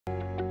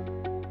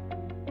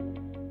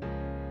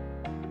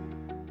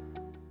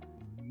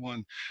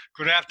one.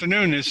 Good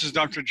afternoon. This is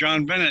Dr.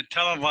 John Bennett,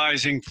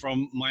 televising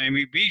from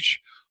Miami Beach,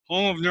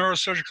 home of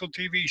Neurosurgical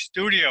TV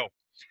studio.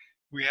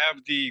 We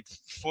have the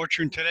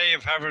fortune today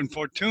of having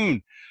Fortuné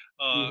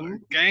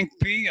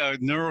Gankpé, a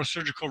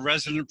neurosurgical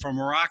resident from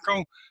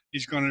Morocco.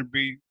 He's going to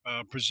be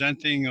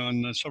presenting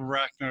on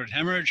subarachnoid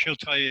hemorrhage. He'll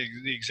tell you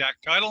the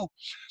exact title.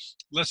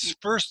 Let's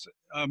first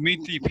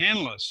meet the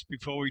panelists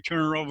before we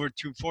turn it over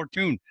to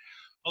Fortuné.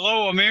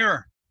 Hello,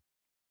 Amir.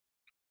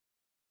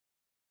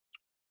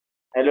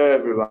 Hello,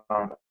 everyone.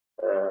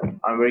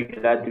 I'm very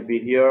glad to be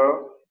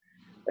here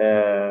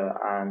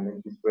and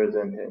in this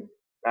presentation.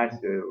 Nice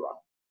to everyone.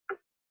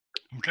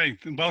 Okay,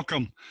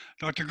 welcome.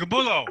 Dr.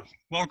 Gabulo,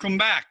 welcome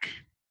back.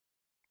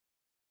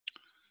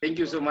 Thank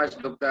you so much,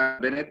 Dr.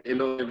 Bennett.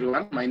 Hello,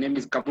 everyone. My name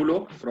is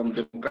Kabulo from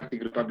the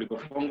Democratic Republic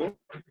of Congo.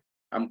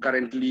 I'm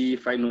currently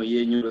final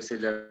year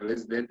neurosurgery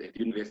resident at the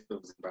University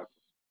of Zimbabwe.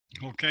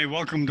 Okay,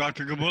 welcome,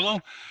 Dr.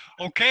 Gabulo.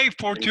 Okay,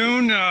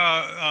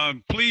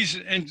 Fortuné, please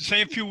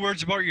say a few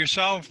words about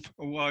yourself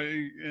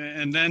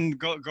and then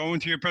go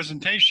into your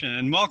presentation,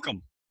 and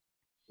welcome.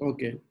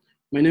 Okay,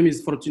 my name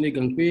is Fortuné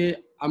Gankpé.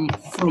 I'm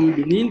from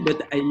Benin,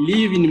 but I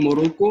live in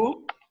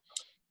Morocco.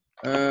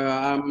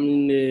 I'm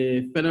in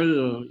the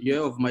final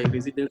year of my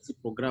residency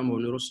program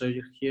on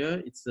neurosurgery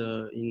here. It's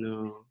in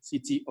the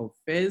city of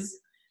Fez.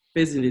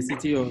 Fez in the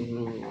city of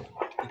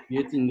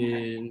situated in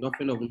the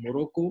northern of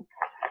Morocco.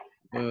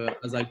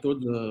 As I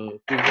told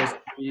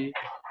previously,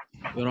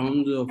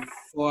 around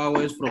 4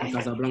 hours from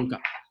Casablanca.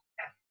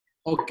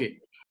 Okay,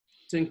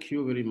 thank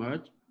you very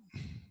much.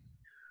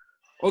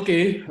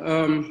 Okay,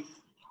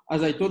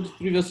 as I told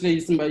previously,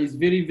 it's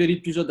very, very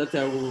pleasure that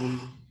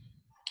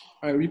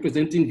I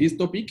representing this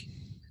topic.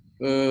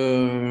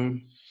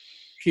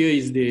 Here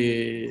is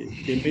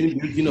the main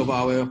building of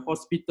our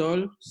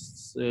hospital,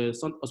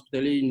 Centre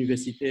Hospitalier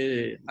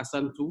Université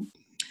Hassan II.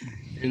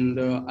 And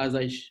as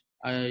I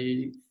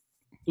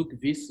took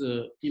this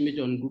image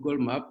on Google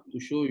Map to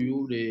show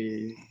you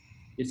the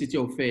city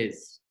of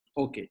Fez.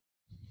 Okay,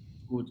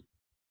 good.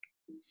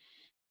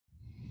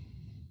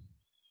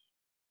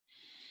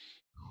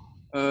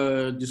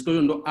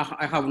 Disclosure, no,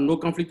 I have no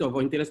conflict of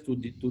interest to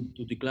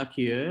declare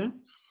here.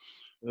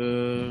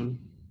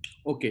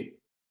 Okay,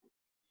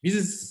 this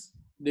is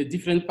the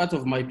different part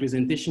of my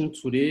presentation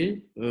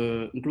today,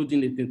 including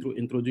the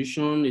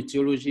introduction,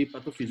 etiology,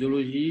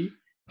 pathophysiology,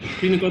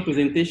 clinical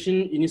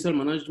presentation, initial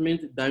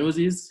management,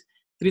 diagnosis,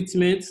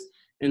 treatment,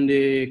 and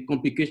the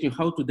complication,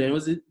 how to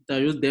diagnose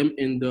them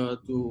and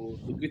to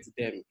treat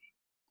them.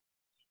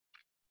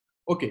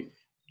 Okay,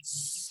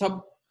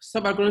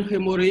 subarachnoid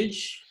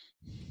hemorrhage.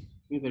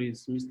 There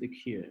is a mistake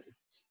here.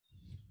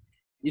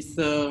 It's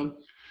a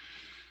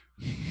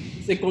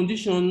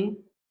condition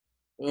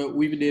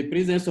with the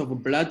presence of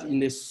blood in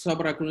the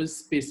subarachnoid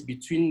space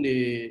between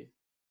the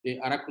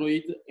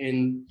arachnoid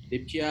and the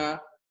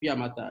pia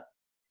mater.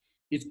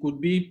 It could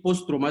be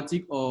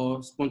post-traumatic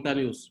or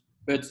spontaneous,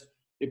 but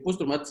the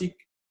post-traumatic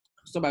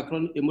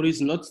subarachnoid hemorrhage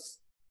is not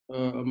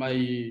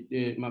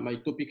my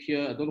topic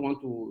here. I don't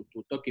want to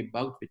talk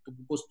about the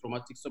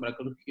post-traumatic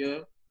subarachnoid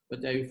here,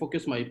 but I will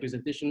focus my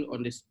presentation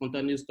on the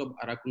spontaneous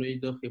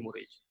subarachnoid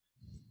hemorrhage.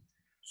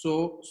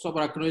 So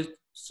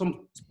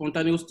some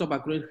spontaneous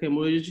subarachnoid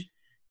hemorrhage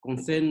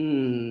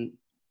concern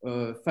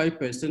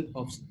 5%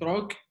 of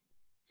stroke,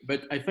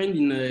 but I find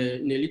in a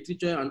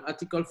literature an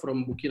article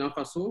from Burkina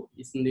Faso,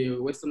 it's in the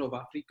western of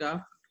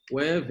Africa,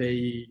 where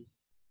they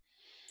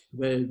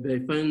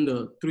find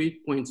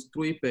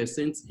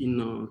 3.3%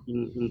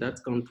 in that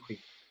country.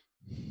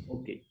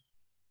 Okay.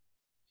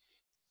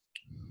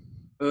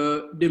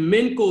 The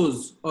main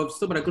cause of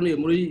subarachnoid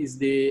hemorrhage is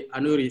the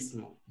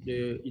aneurysm.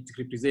 It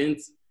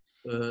represents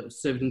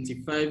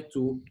 75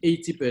 to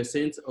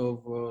 80%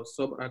 of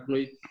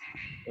subarachnoid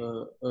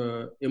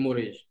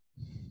hemorrhage.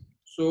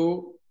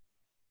 So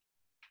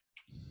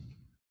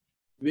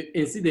the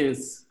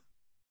incidence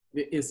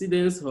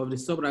of the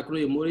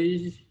subarachnoid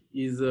hemorrhage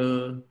is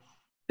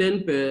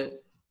 10 per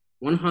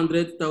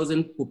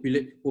 100,000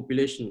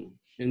 population.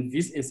 And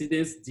this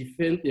incidence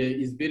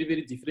is very,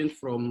 very different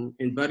from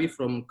and vary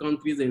from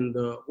countries and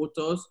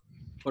authors.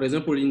 For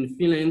example, in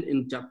Finland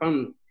and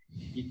Japan,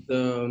 in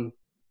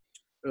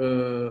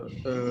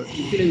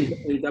Finland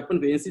and Japan,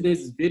 the incidence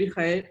is very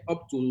high,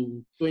 up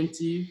to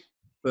 20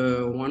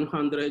 per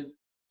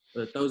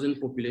 100,000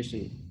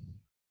 population.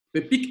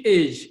 The peak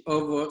age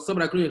of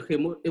subarachnoid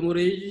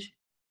hemorrhage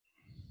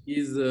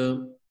is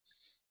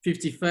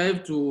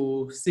 55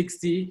 to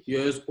 60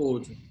 years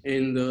old,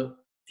 and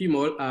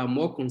female are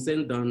more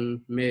concerned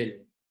than male.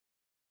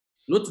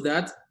 Note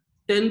that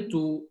 10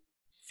 to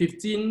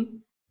 15%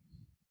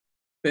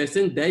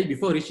 die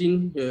before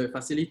reaching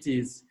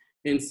facilities,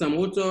 and some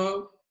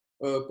authors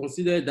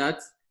consider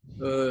that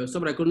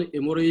subarachnoid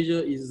hemorrhage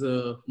is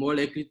more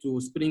likely to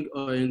spring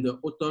in the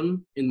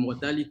autumn, and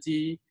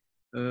mortality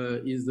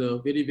is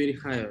very, very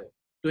high,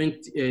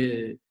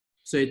 30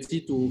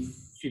 to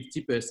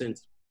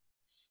 50%.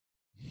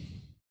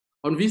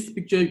 On this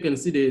picture, you can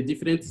see the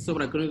different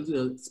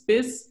subarachnoid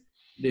space,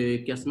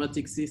 the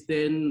chiasmatic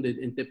system, the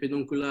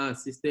interpeduncular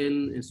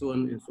system, and so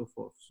on and so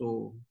forth.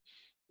 So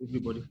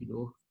everybody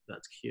know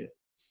that here.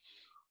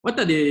 What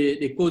are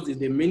the causes,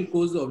 the main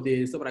cause of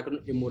the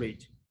subarachnoid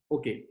hemorrhage?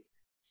 Okay,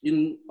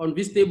 on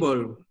this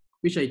table,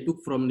 which I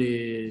took from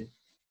the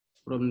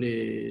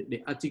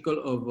article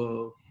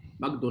of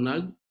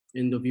McDonald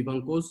and the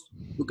Vivancos,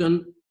 you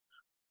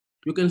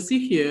can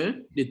see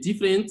here the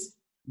different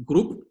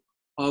group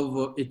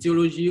of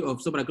etiology of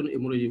subarachnoid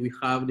hemorrhage. We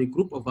have the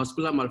group of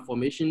vascular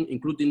malformation,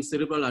 including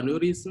cerebral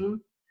aneurysm,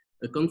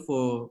 account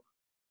for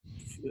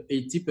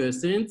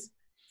 80%,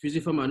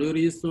 fusiform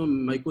aneurysm,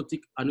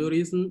 mycotic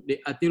aneurysm, the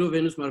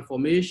arteriovenous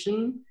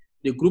malformation,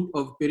 the group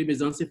of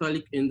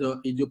perimesencephalic and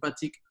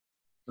idiopathic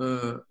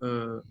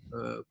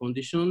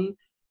condition,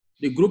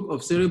 the group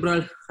of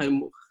cerebral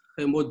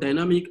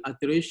hemodynamic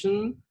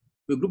alteration,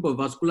 the group of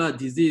vascular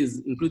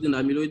disease, including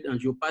amyloid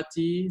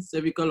angiopathy,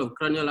 cervical or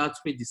cranial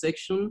artery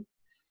dissection,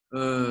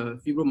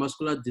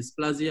 fibromuscular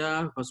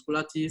dysplasia,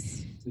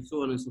 vasculitis, and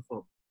so on and so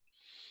forth.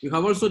 We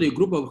have also the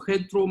group of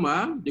head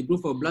trauma, the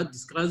group of blood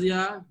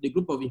dyscrasia, the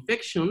group of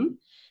infection,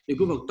 the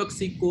group of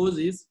toxic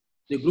causes,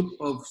 the group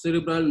of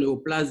cerebral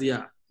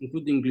neoplasia,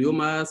 including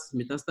gliomas,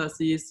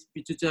 metastasis,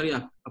 pituitary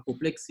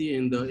apoplexy,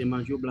 and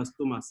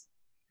hemangioblastomas,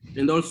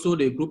 and also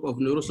the group of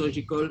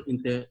neurosurgical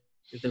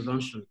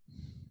intervention.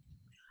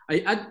 I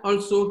add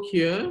also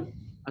here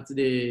at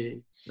the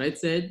right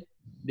side,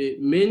 the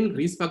main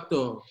risk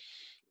factor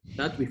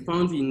that we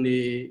found in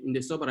the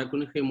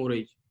subarachnoid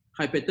hemorrhage: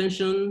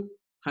 hypertension,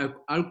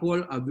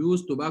 alcohol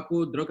abuse,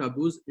 tobacco, drug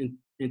abuse,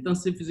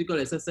 intensive physical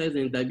exercise,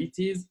 and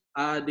diabetes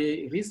are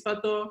the risk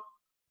factors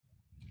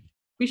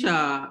which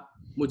are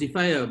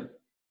modifiable.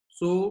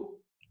 So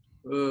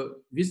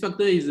this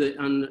factor is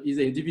an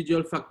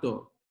individual factor,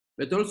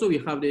 but also we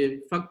have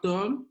the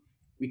factor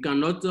we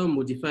cannot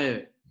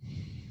modify.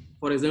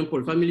 For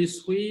example, family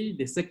history,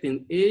 the sex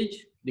and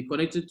age, the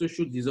connective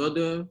tissue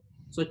disorder,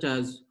 such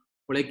as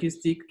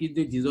polycystic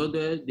kidney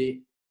disorder,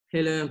 the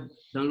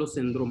Ehlers-Danlos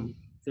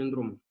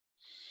syndrome.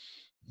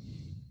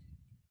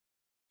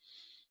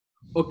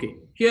 Okay,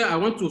 here I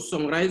want to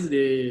summarize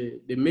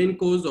the main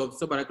cause of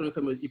subarachnoid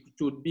hemorrhage.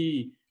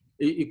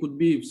 It could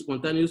be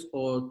spontaneous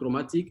or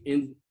traumatic.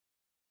 And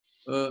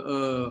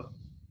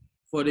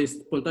for the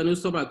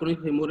spontaneous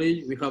subarachnoid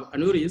hemorrhage, we have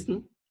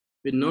aneurysm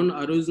with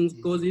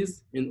non-aneurysm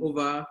causes and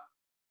over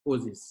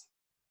causes.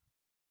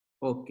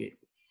 Okay,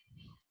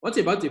 what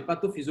about the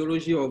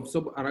pathophysiology of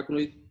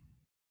subarachnoid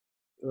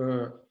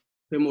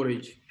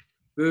hemorrhage?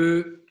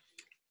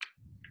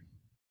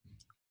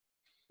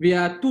 There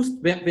are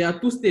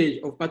two stages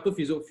of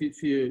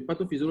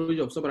pathophysiology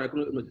of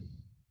subarachnoid hemorrhage.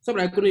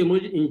 Subarachnoid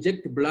hemorrhage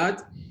inject blood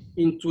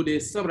into the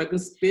subarachnoid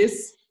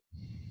space,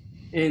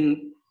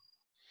 and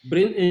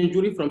brain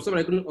injury from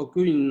subarachnoid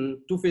occur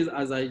in two phases,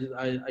 as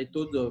I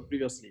told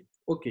previously.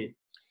 Okay,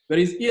 there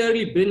is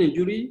early brain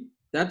injury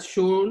that's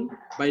shown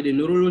by the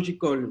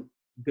neurological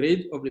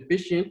grade of the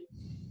patient,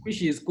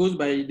 which is caused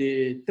by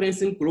the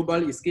transient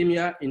global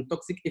ischemia and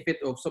toxic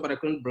effect of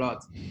subarachnoid blood.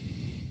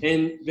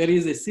 And there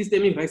is a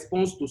systemic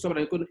response to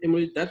subarachnoid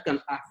hemorrhage that can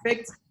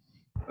affect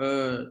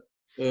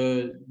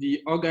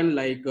the organ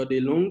like the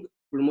lung,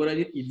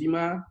 pulmonary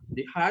edema,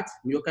 the heart,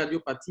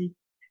 myocardiopathy,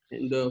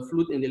 and the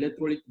fluid and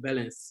electrolyte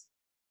balance.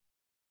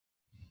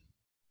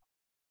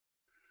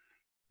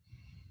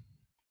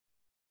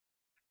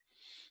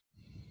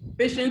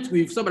 Patients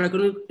with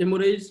subarachnoid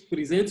hemorrhage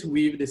present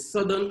with the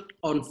sudden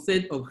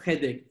onset of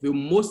headache, the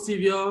most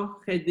severe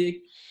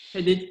headache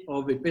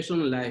of a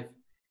patient's life.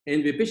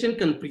 And the patient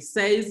can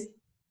precise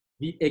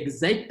the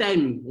exact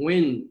time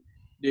when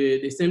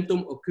the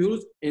symptom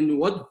occurs and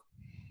what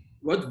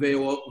they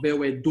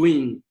were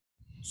doing.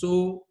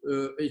 So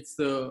it's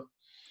the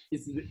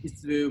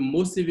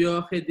most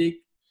severe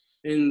headache,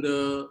 and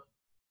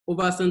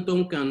other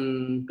symptoms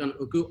can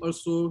occur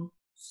also,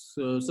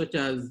 such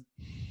as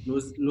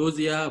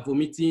nausea,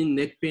 vomiting,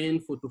 neck pain,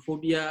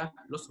 photophobia,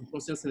 loss of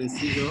consciousness, and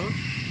seizure.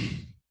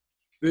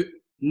 The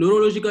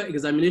neurological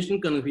examination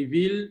can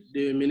reveal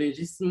the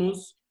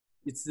meningismus.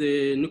 It's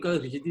a nuclear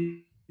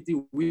rigidity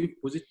with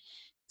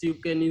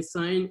positive Kearney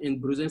sign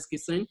and Brzezinski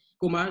sign,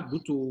 coma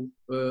due to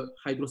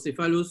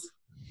hydrocephalus,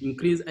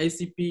 increased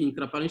ICP,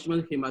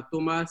 intraparenchymal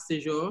hematoma,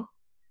 seizure,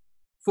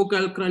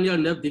 focal cranial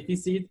nerve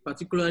deficit,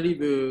 particularly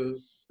the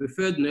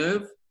third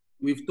nerve,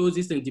 with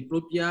ptosis and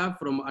diplopia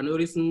from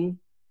aneurysm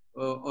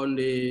on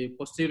the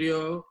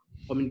posterior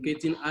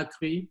communicating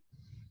artery,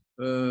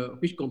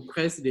 which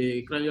compress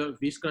the cranial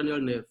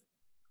nerve.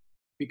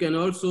 We can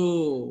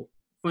also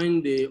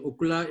find the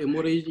ocular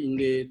hemorrhage in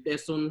the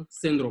Terson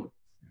syndrome.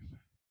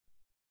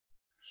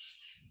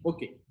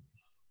 Okay.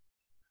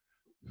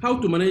 How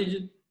to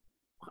manage?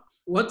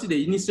 What's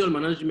the initial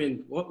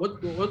management?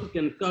 What we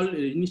can call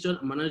the initial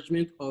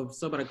management of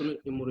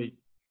subarachnoid hemorrhage?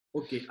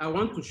 Okay, I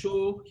want to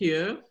show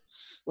here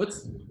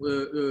what's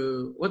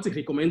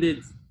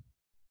recommended,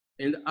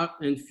 and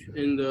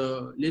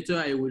later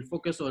I will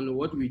focus on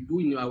what we do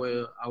in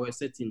our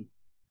setting.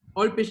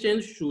 All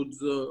patients should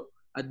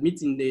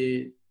admit in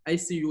the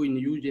ICU in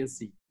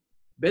urgency.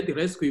 Bed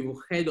rest with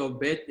head of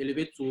bed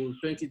elevated to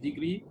 20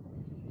 degrees,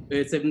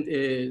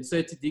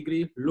 30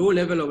 degree, low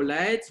level of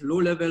light,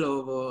 low level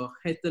of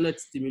head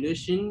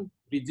stimulation,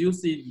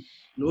 reducing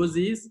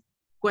nausea,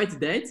 quite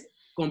dead,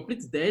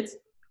 complete dead,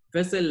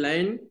 vessel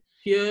line.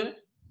 Here,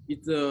 we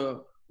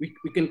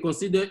can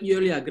consider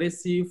yearly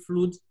aggressive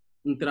fluid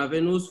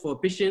intravenous for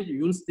patient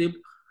unstable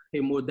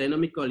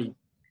hemodynamically.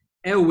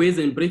 Airways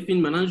and breathing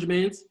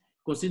management,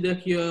 consider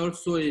here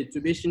also a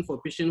intubation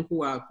for patients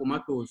who are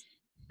comatose.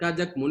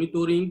 Cardiac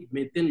monitoring,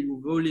 maintain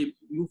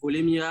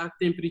euvolemia,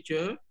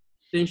 temperature,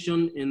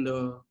 tension in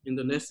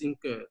the nursing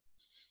care.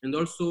 And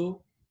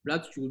also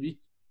blood should we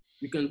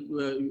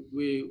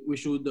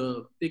should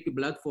take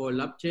blood for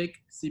lab check,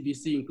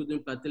 CBC, including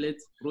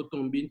platelets,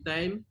 prothrombin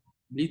time,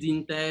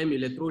 bleeding time,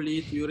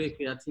 electrolyte, urea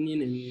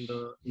creatinine,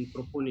 and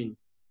troponin.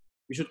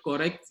 We should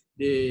correct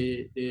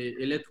the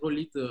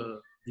electrolyte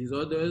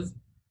disorders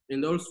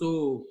and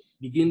also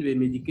begin the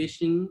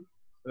medication,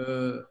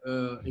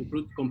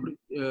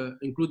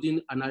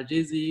 including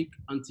analgesic,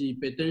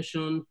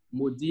 antihypertension,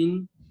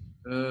 modine,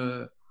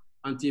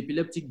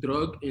 anti-epileptic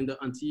drug, and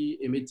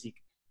anti-emetic.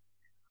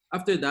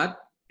 After that,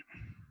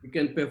 we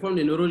can perform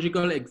the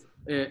neurological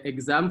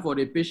exam for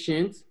the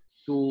patient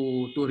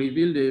to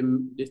reveal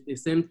the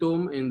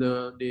symptom and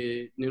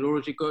the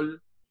neurological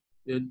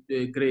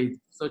grade,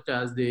 such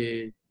as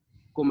the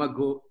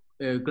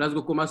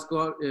Glasgow Coma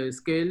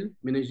Scale,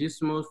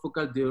 meningismus,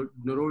 focal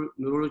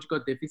neurological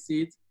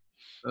deficit,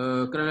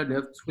 cranial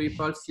nerve three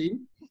palsy.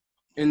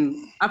 And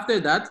after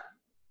that,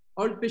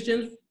 all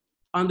patients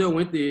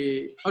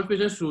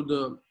should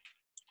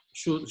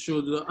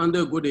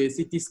undergo the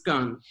CT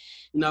scan.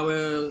 In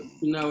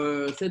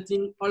our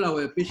setting, all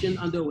our patients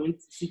underwent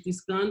CT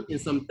scan, and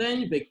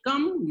sometimes they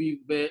come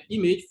with the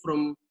image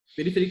from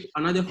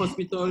another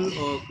hospital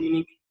or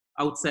clinic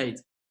outside.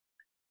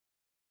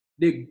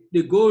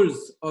 The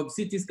goals of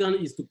CT scan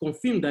is to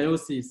confirm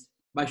diagnosis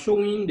by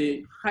showing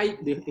the high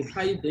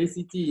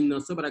density in the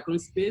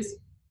subarachnoid space.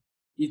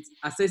 It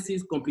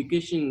assesses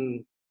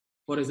complication.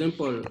 For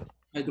example,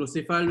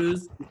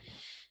 hydrocephalus,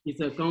 it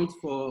accounts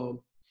for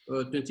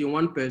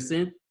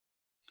 21%,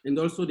 and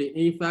also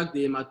in fact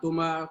the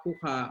hematoma who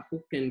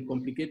can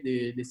complicate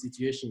the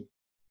situation.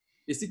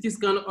 The CT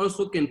scan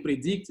also can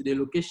predict the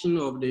location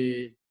of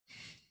the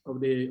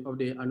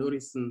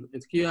aneurysm.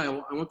 And here I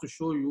want to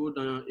show you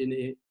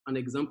an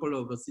example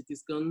of a CT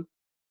scan.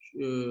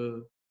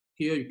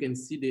 Here you can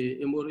see the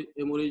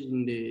hemorrhage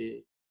in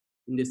the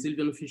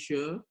sylvian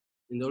fissure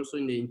and also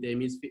in the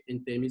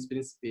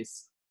interhemispheric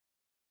space.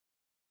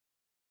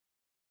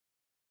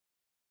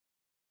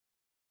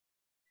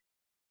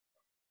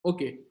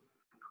 Okay,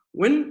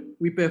 when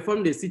we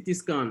perform the CT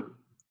scan,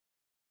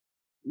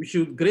 we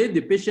should grade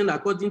the patient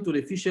according to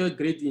the fissure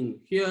grading.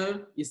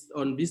 Here is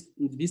on this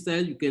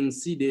side, you can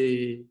see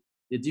the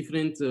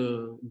different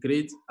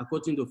grades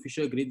according to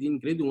fissure grading.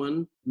 Grade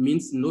 1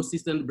 means no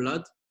systemic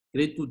blood.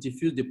 Grade 2,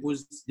 diffuse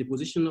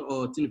deposition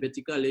or thin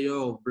vertical layer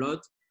of blood.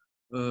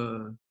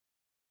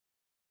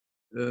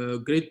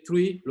 Grade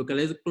 3,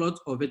 localized clot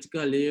or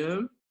vertical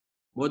layer,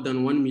 more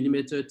than 1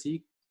 millimeter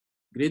thick.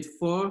 Grade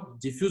 4,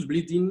 diffuse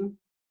bleeding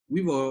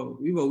with or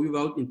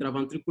without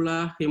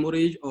intraventricular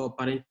hemorrhage or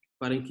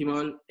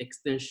parenchymal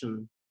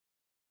extension.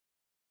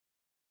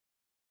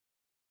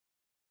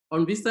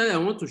 On this side, I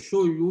want to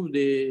show you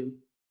the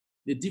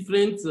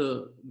different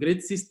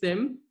grade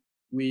system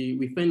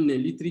we find in the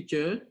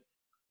literature.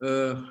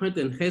 Hunt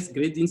and Hess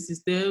grading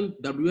system,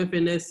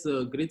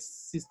 WFNS grade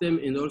system,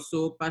 and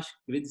also PASH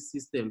grade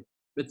system.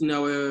 But in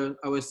our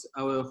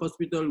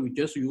hospital, we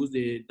just use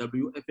the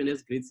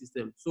WFNS grade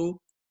system.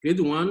 So grade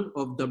 1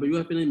 of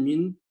WFNS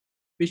means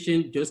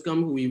patient just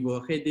come with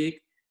a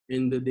headache,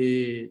 and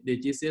the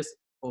GCS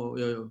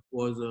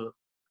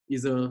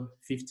is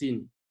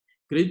 15.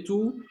 Grade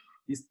 2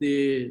 is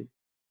the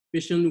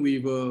patient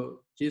with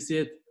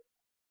GCS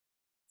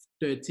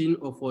 13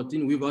 or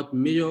 14 without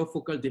major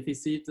focal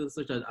deficit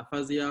such as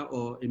aphasia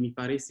or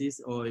hemiparesis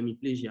or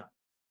hemiplegia.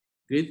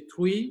 Grade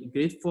 3,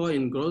 grade 4,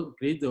 and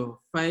grade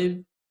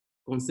 5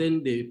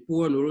 concern the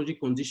poor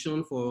neurologic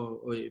condition for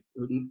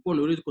poor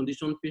neurologic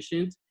condition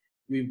patient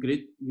with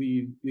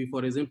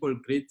for example,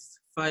 grade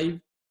 5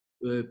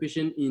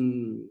 patient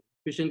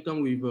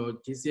come with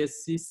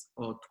GCS 6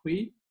 or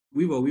 3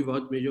 with or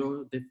without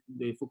major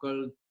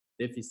focal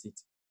deficit.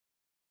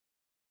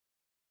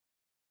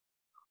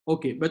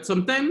 Okay, but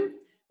sometimes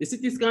the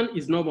CT scan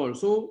is normal.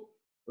 So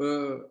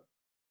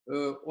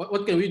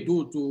what can we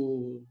do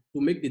to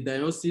make the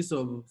diagnosis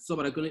of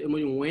subarachnoid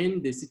hemorrhage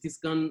when the CT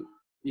scan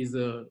is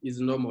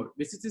normal?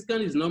 The CT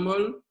scan is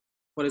normal,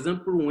 for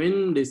example,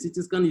 when the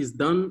CT scan is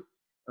done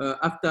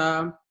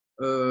after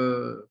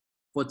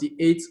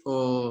 48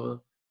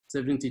 or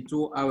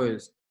 72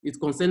 hours. It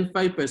concerns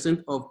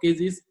 5% of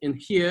cases, and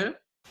here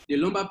the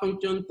lumbar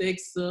puncture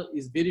test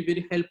is very,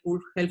 very helpful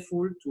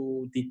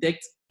to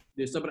detect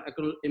the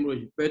subarachnoid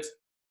hemorrhage. But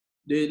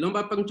the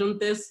lumbar puncture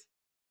test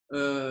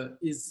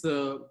is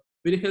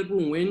very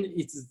helpful when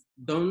it's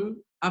done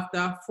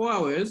after 4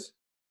 hours,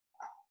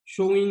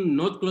 showing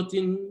not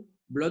clotting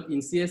blood in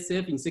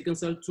CSF in second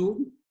cell tube,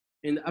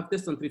 and after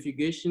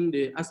centrifugation,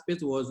 the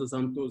aspect was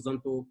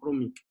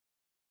xanthochromic.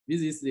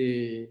 this is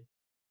the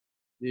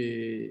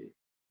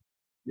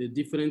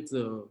different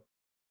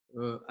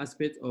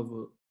aspect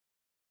of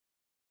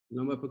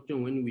lumbar puncture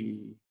when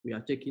we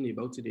are checking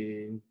about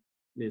the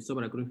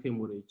subarachnoid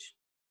hemorrhage.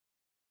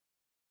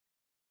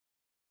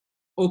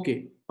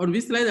 Okay, on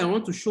this slide, I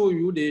want to show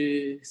you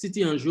the CT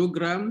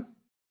angiogram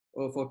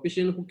of a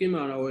patient who came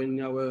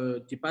in our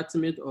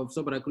department of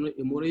subarachnoid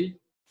hemorrhage,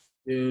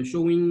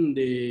 showing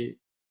the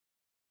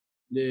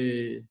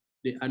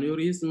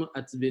aneurysm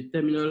at the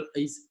terminal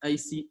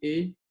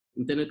ICA,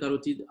 internal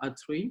carotid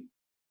artery.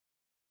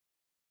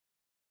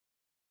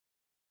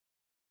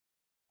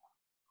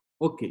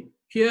 Okay,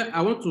 here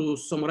I want to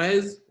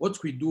summarize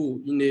what we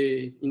do in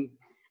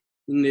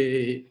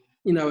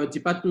our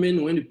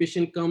department when the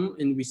patient comes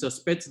and we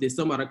suspect the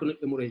subarachnoid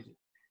hemorrhage.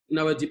 In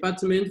our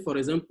department, for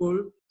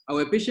example,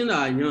 our patients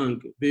are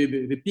young.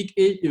 The peak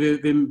age,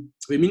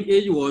 the mean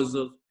age was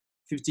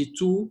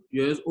 52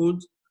 years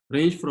old,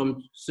 range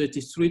from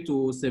 33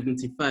 to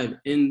 75,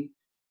 and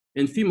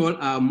female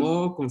are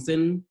more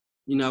concerned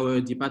in our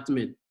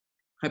department.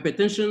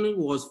 Hypertension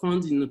was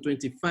found in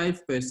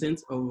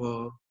 25%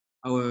 of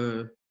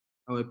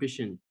our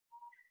patients.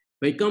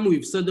 They come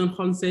with sudden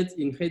onset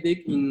in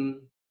headache in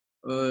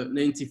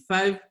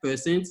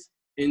 95%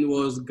 and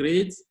was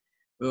grade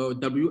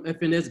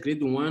WFNS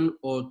grade 1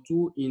 or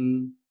 2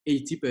 in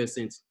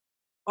 80%.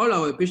 All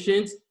our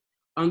patients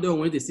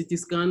underwent the CT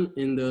scan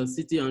and the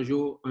CT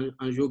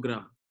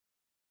angiogram.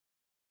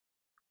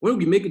 When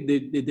we make the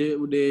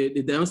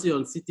diagnosis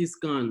on CT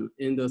scan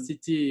and the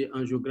CT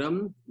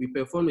angiogram, we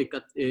perform a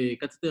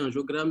catheter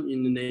angiogram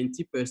in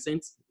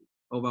 90%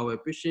 of our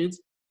patients,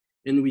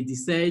 and we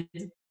decide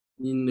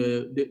in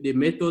the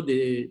method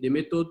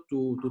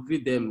to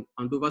treat them,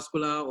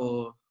 endovascular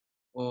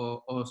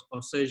or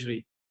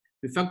surgery.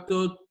 The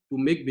factor to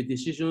make the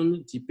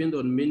decision depend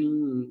on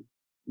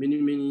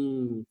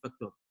many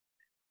factors.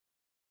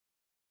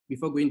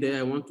 Before going there,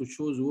 I want to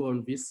show you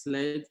on this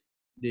slide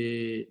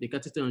the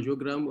catheter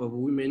angiogram of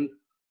women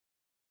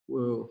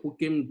who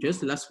came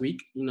just last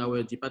week in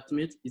our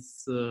department.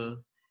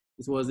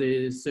 It was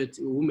a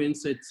woman,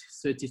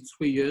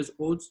 33 years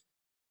old.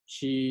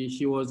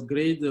 She was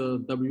grade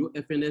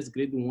WFNS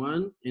grade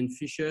 1 and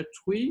Fisher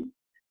 3.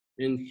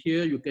 And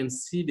here you can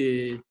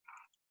see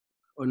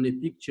on the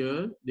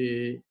picture,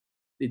 the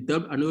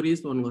double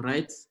aneurysm on the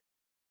right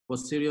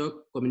posterior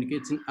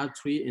communicating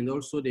artery and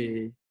also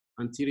the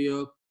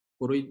anterior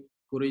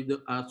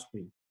choroidal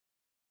artery.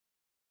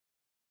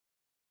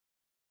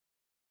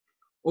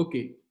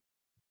 Okay.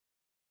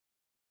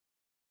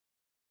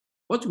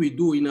 What we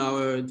do in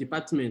our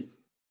department,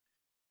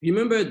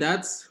 remember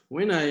that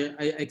when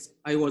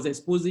I was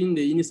exposing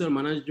the initial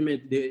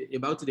management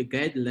about the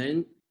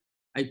guideline,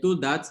 I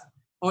told that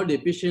all the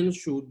patients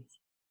should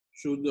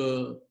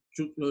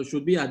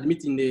be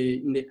admitted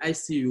in the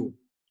ICU.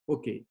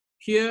 Okay,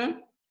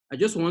 here I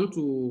just want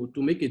to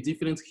make a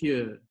difference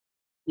here.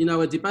 In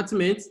our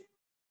department,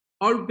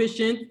 all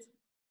patients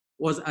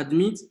were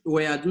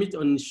admitted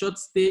on short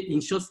stay in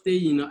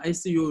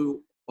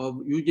ICU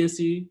of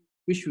urgency,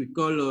 which we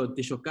call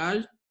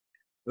déchocage,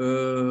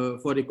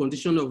 for the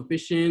condition of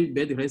patient,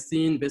 bed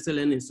resting, vessel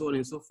end, and so on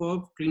and so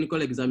forth,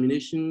 clinical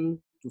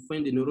examination to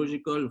find the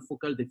neurological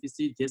focal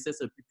deficit,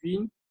 GSS and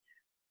pupil.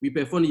 We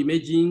perform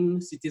imaging,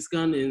 CT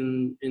scan,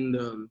 and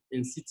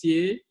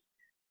CTA.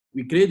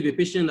 We grade the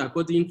patient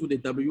according to the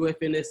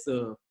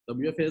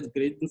WFNS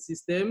grading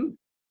system.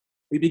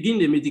 We begin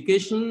the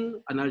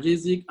medication,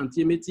 analgesic,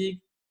 antiemetic,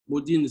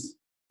 Modin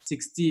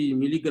 60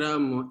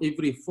 milligram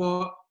every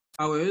 4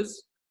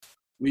 hours.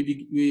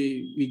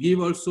 We give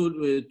also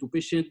to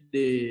patient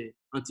the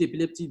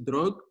anti-epileptic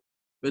drug,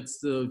 but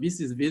this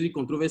is very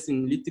controversial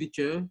in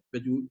literature,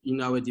 but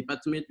in our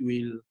department,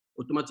 we'll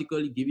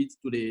automatically give it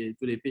to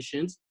the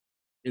patients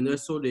and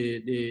also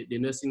the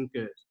nursing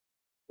care.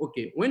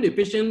 Okay, when the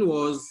patient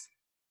was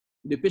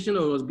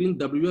given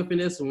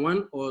WFNS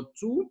 1 or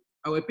 2,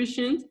 our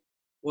patient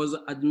were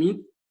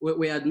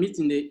admitted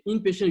in the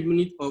inpatient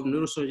unit of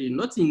neurosurgery,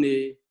 not in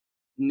the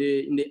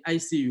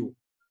ICU.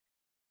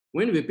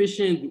 When the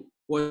patient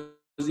was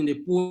in the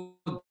poor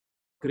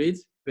grade,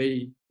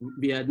 we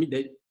admit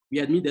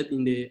that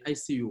in the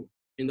ICU.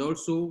 And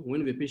also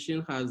when the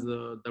patient has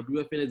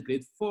WFNS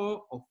grade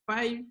 4 or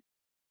 5,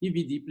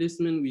 EVD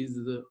placement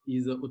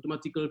is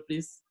automatically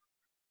placed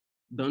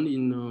done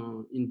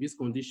in this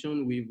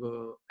condition with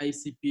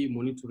ICP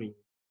monitoring.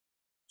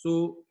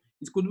 So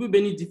it could be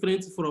very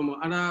different from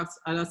other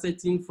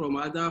settings, from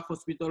other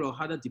hospital or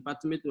other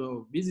department.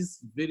 This is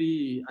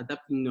very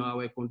adapting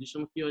our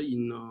condition here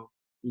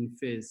in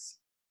FACE.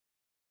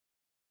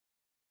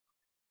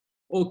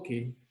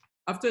 Okay.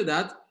 After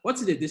that, what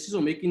is the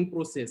decision-making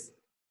process?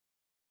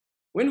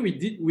 When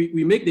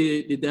we make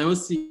the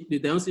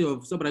diagnosis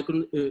of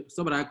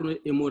subarachnoid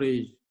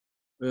hemorrhage,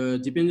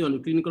 depending on the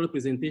clinical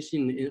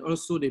presentation and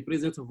also the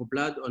presence of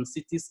blood on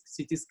CT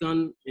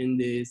scan and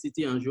the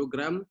CT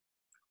angiogram.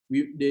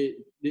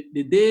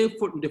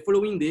 The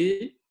following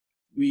day,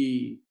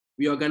 we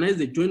organize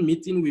a joint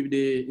meeting with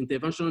the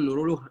interventional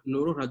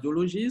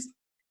neuroradiologist,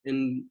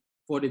 and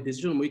for the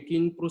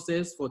decision-making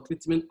process for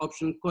treatment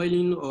option,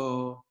 coiling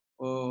or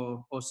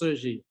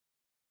surgery.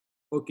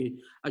 Okay,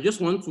 I just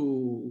want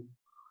to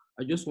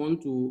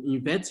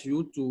invite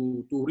you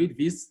to read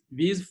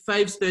these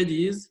 5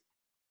 studies.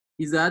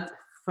 Is that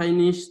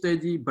Finnish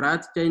study,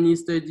 Brad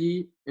Chinese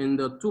study, and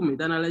the 2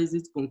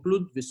 meta-analyses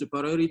conclude the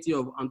superiority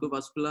of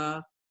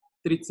endovascular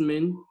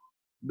treatment.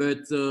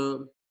 But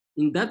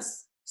in that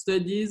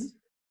studies,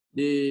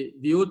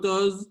 the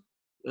authors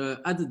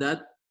add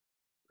that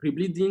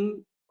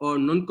rebleeding or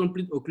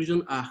non-complete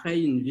occlusion are high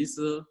in this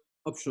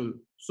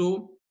option.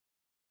 So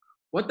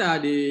what are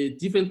the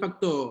different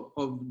factors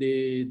of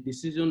the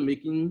decision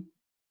making?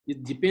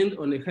 It depends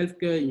on the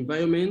healthcare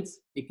environment,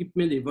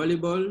 equipment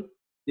available,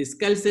 the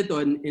skill set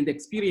and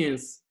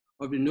experience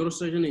of the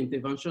neurosurgeon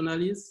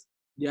interventionalist,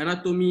 the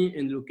anatomy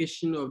and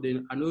location of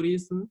the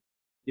aneurysm,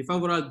 the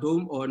favorable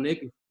dome or neck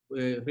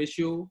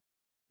ratio.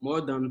 More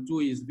than 2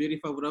 is very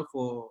favorable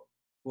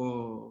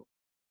for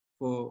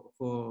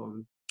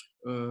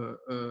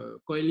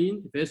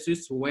coiling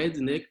versus wide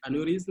neck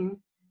aneurysm.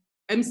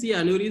 MC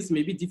aneurysm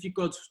may be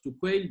difficult to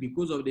coil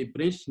because of the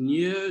branch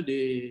near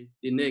the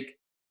neck.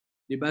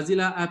 The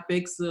basilar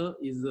apex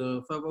is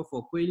favorable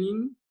for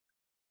coiling,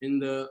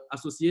 and the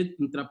associated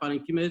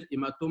intraparenchymal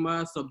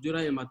hematoma,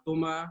 subdural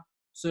hematoma,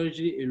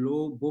 surgery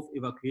allow both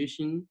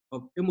evacuation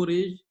of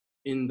hemorrhage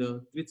and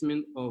the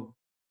treatment of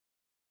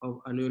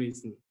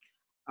aneurysm.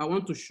 I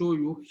want to show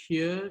you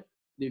here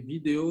the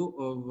video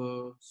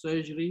of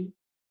surgery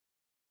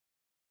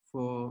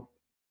for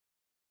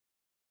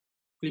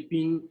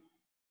clipping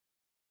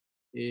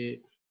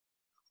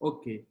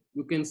okay,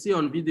 you can see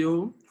on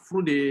video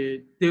through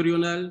the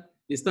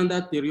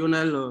standard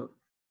pterional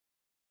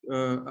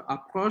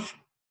approach,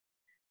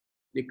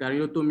 the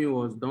craniotomy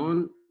was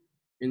done,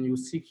 and you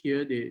see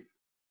here the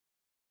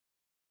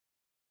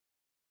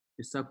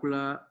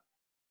circular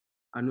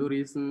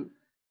aneurysm.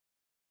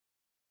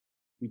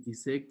 We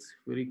dissect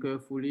very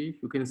carefully.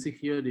 You can see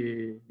here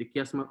the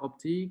chiasma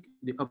optic,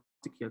 the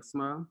optic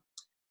chiasma.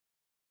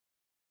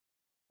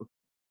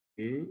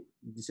 Okay,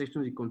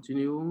 dissection will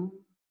continue.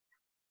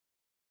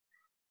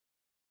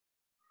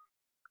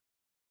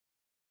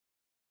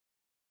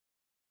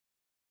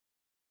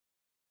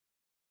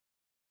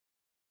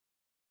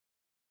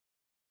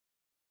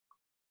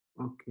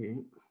 Okay.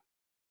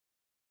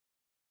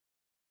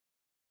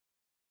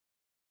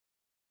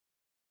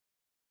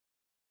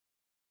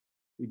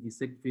 We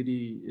dissect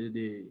very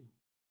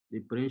the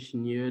branch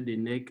near the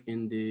neck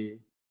and the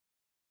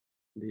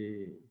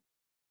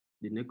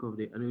neck of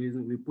the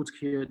aneurysm. We put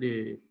here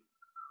the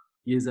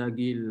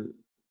esagil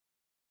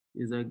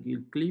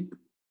clip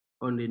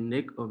on the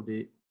neck of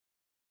the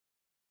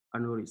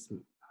aneurysm.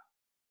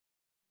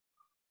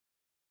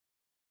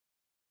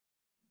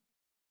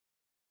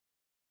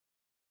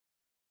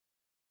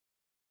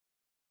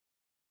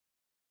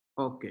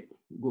 Okay,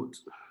 good.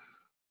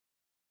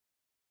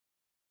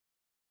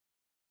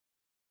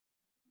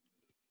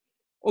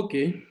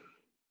 Okay.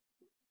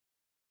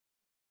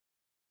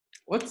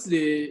 What's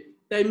the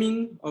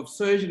timing of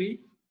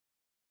surgery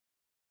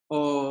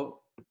or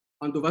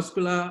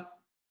endovascular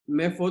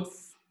method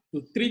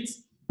to treat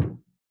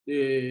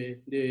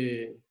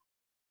the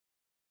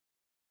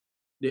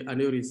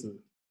aneurysm?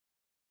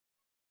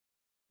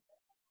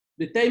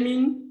 The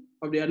timing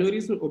of the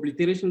aneurysm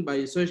obliteration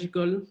by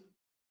surgical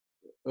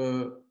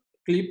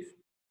clip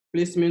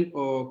placement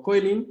or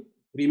coiling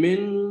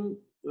remain,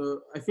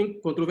 I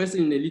think, controversial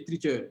in the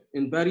literature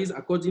and varies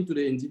according to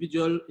the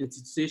individual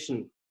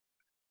institution.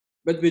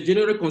 But the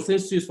general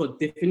consensus for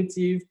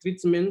definitive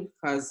treatment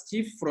has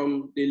shifted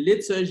from the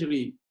late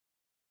surgery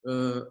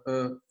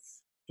to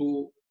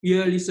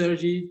early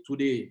surgery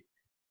today,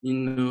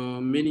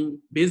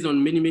 based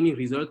on many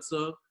results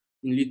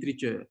in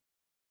literature.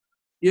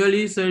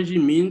 Early surgery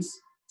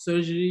means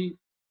surgery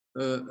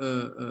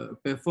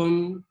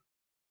performed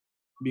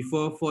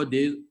before 4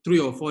 days, 3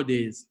 or 4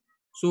 days.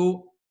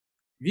 So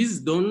this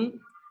is done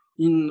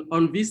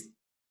on this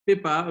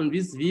paper, on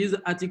this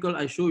article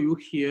I show you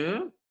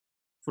here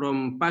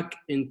from Pack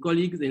and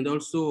colleagues, and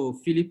also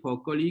Philip,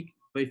 our colleague.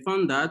 I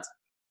found that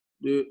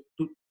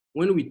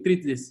when we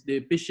treat the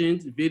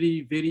patient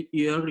very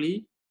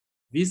early,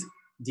 this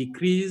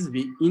decrease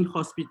the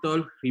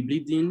in-hospital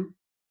rebleeding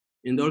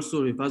and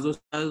also the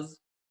vasospasm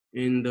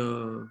and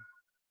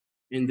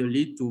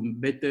lead to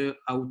better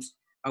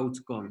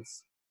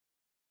outcomes.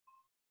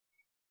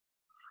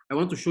 I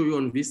want to show you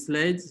on this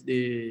slide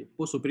the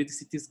post-operative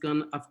CT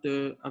scan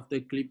after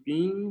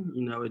clipping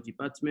in our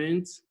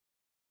department,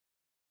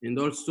 and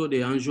also the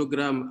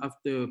angiogram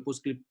after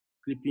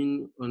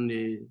post-clipping on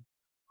the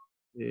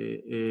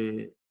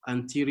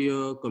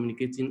anterior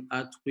communicating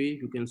artery.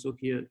 You can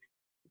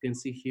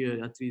see here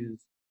that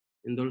is,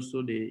 and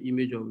also the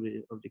image of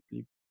the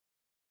clip.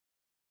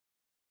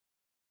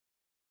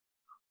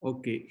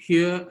 Okay,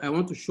 here I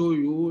want to show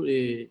you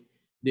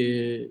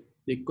the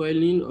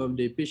coiling of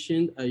the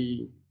patient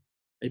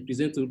I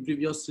presented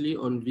previously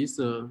on this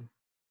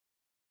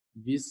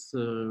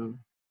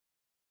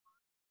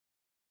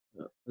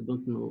I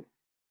don't know.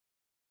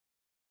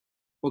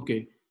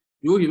 Okay,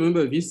 You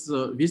remember this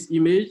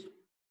image?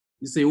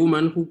 It's a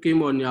woman who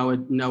came on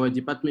in our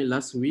department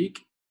last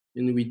week,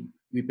 and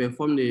we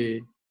performed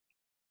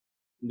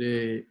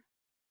the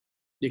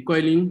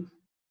coiling.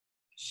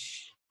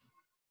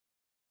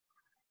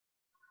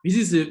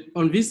 This is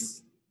on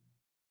this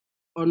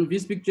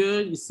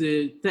picture.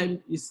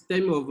 It's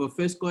time of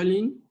first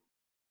coiling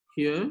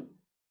here,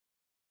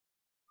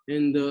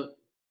 and the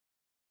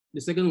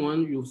second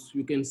one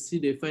you can see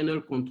the final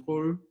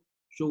control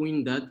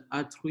showing that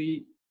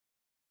R3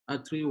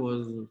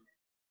 was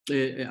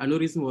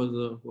aneurysm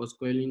was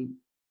coiling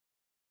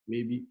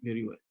maybe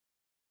very well.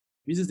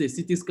 This is the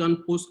CT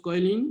scan post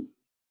coiling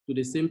to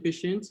the same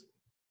patient.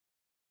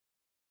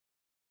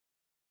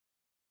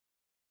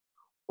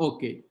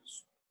 Okay.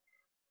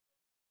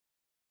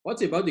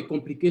 What about the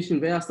complication?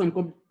 There are some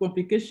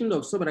complications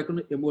of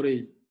subarachnoid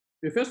hemorrhage.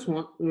 The first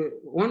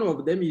one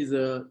of them is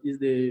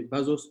the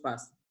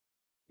vasospasm.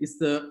 It's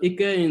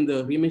Ecker and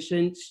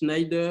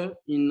Schneider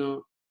in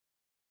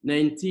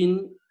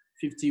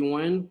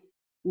 1951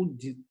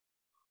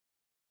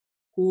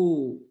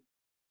 who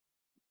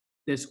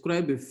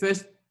described the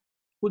first,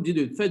 who did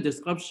the first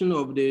description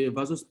of the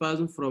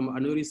vasospasm from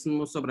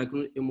aneurysmal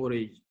subarachnoid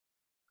hemorrhage.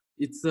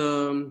 It's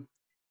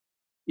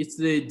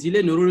the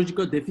delayed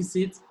neurological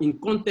deficit in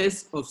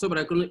context of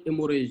subarachnoid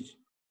hemorrhage,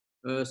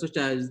 such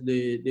as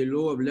the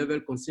low of level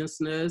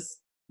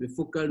consciousness, the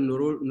focal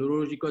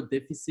neurological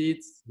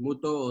deficits,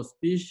 motor or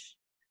speech.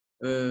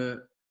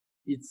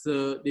 It's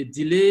the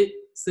delayed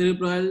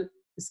cerebral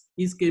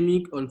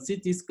ischemic on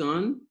CT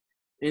scan,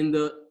 and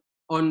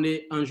on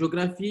the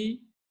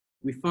angiography,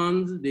 we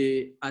found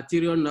the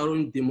arterial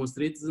neuron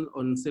demonstrated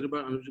on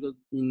cerebral angiography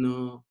in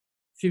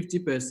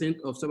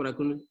 50% of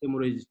subarachnoid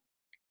hemorrhage.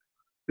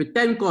 The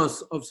time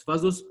course of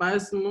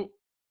vasospasm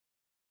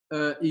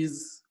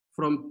is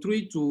from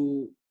 3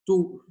 to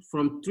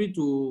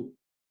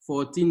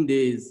 14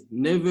 days,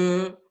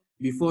 never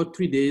before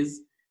 3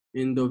 days,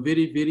 and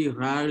very, very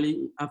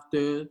rarely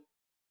after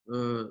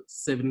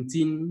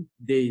 17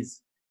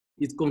 days.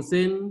 It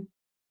concerns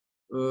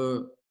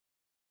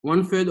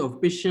 1/3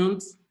 of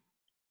patients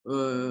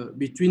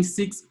between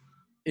 6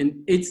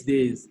 and 8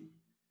 days.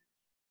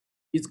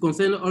 It's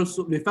concerned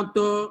also, the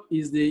factor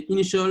is the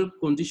initial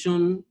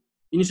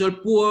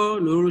poor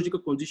neurological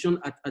condition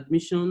at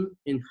admission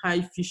and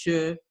high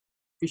Fisher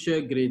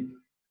grade.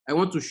 I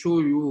want to show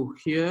you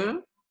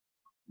here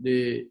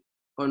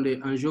on the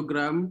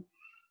angiogram,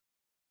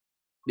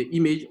 the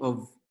image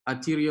of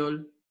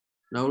arterial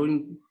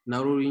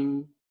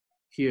narrowing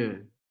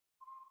here.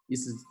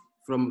 This is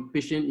from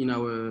patient in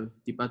our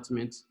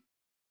department.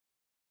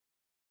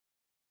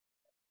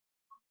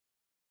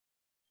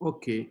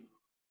 Okay.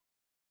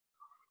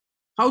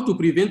 How to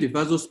prevent the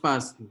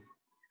vasospasm?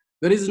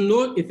 There is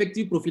no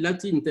effective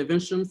prophylactic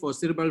intervention for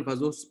cerebral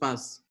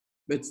vasospasm,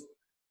 but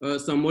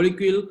some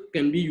molecule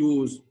can be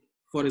used.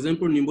 For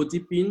example,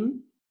 nimotipine,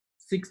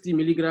 60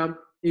 milligrams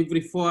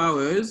every 4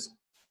 hours.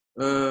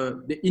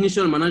 The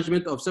initial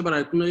management of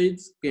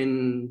subarachnoids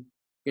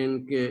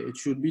it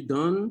should be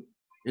done,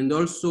 and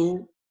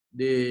also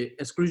the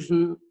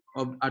exclusion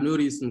of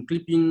aneurysm,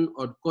 clipping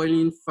or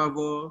coiling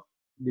favor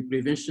the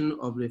prevention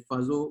of the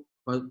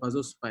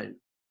vasospasm.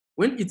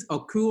 When it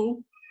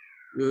occurs,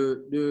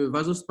 the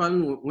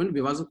vasospasm, when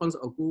the vasospasms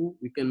occur,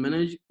 we can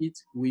manage it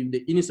with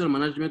the initial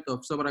management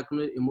of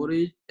subarachnoid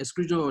hemorrhage,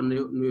 exclusion of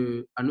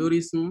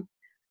aneurysm,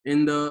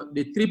 and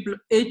the triple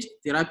H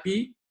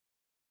therapy,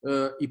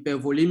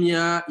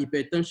 hypervolemia,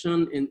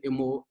 hypertension, and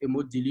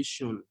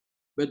hemodilution.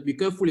 But be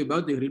careful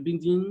about the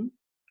rebleeding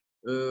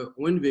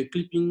when we're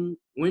clipping,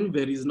 when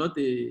there is not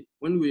the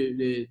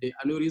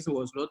aneurysm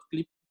was not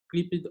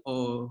clipped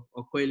or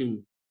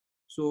coiling.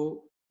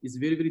 So it's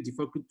very, very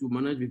difficult to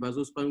manage the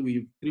vasospasm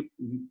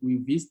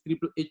with this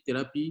triple H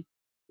therapy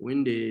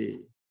when the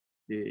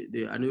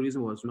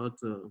aneurysm was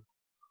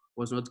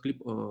not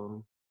clipped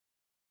or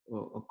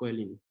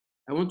coiling.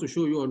 I want to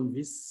show you on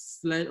this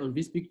slide, on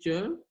this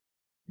picture,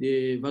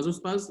 the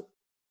vasospasm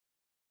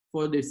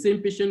for the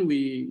same patient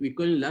we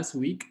coiled last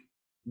week.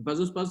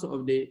 Vasospasm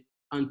of the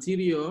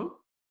anterior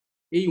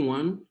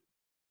A1,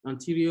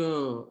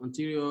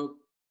 anterior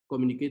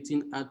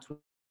communicating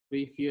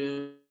artery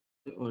here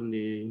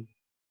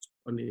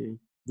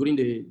during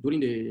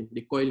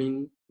the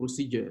coiling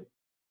procedure.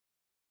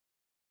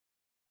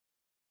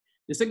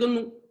 The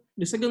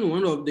second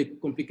one of the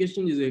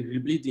complication is a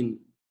rebleeding.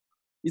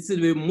 This is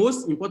the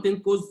most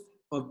important cause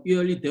of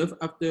early death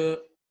after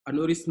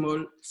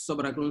aneurysmal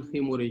subarachnoid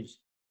hemorrhage.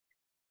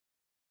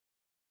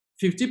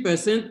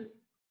 50%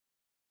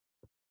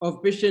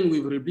 of patients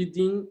with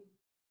rebleeding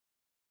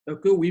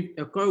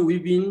occur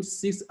within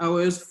 6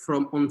 hours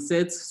from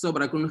onset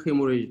subarachnoid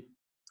hemorrhage.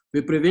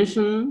 The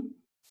prevention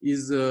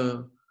is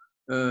to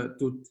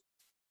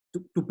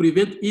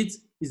prevent it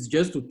is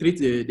just to treat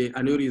the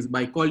aneurysm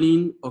by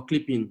coiling or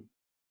clipping.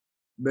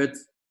 But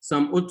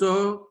some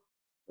authors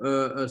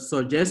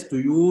suggest to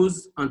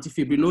use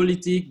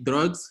antifibrinolytic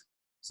drugs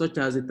such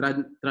as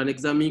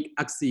tranexamic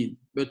acid,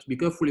 but be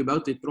careful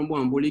about the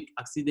thromboembolic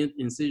accident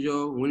and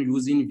seizure when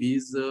using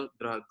these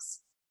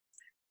drugs.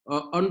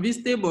 On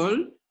this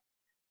table,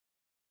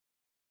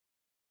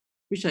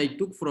 which I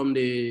took from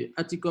the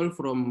article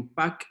from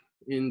PAC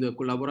in the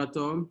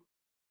collaborator,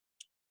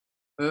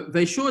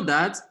 they show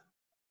that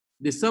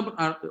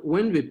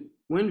when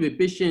the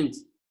patient,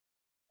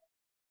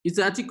 it's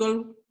an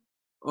article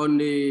on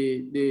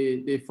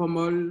the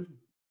formal,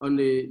 on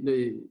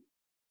they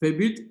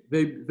build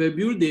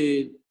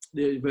the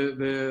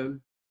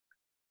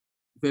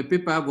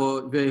paper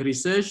for the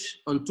research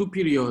on 2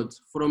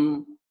 periods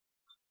from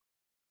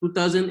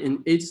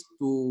 2008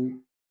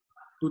 to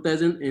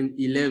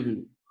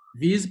 2011.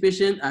 These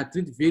patients are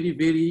treated very,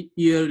 very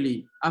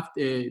early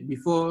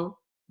before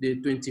the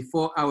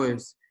 24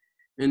 hours.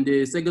 And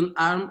the second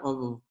arm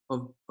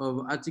of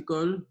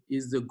article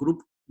is the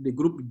group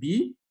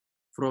B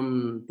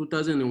from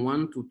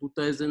 2001 to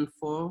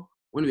 2004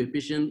 when the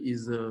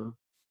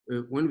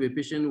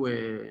patient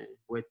were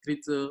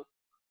treated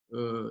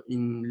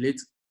in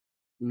late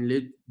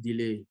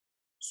delay.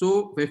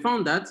 So they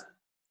found that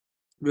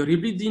the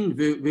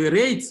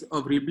rates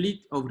of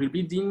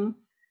rebleeding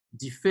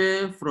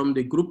differ from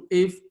the group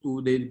A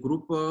to the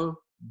group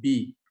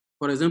B.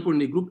 For example, in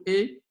the group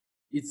A,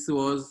 it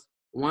was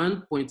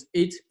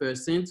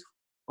 1.8%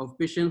 of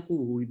patients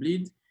who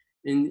rebleed,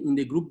 and in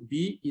the group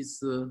B,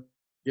 it's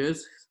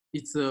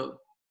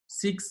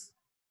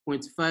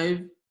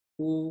 6.5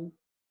 who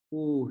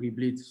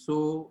rebleed.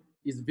 So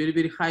it's very,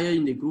 very higher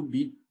in the group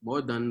B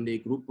more than the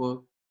group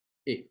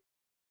A.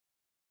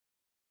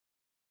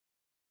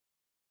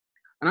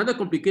 Another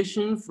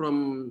complication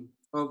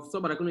of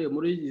subarachnoid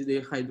hemorrhage is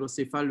the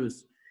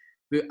hydrocephalus.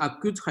 The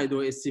acute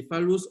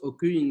hydrocephalus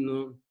occur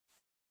in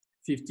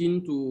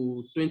 15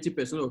 to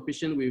 20% of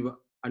patients with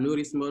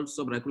aneurysmal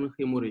subarachnoid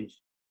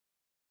hemorrhage.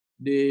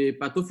 The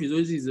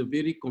pathophysiology is a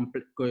very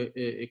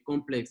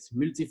complex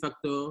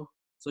multi-factor,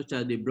 such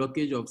as the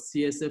blockage of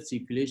CSF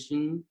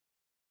circulation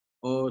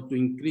or to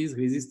increase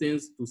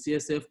resistance to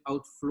CSF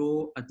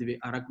outflow at the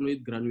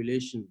arachnoid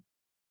granulation.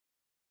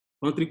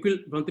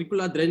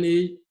 Ventricular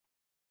drainage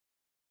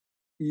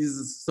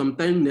is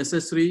sometimes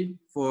necessary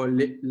for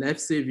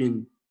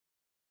life-saving.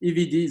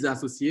 EVD is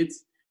associated,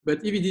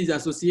 but EVD is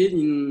associated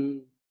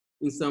in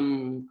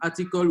some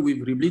article with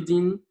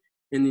rebleeding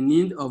and the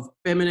need of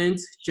permanent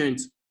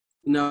change.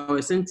 In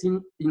our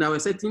setting,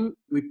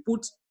 we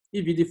put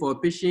EVD for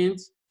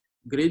patients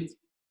grade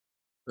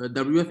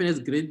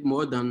WFNS grade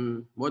more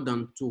than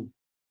 2.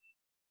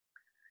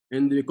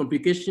 And the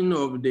complication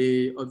of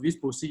this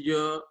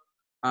procedure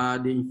are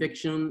the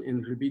infection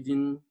and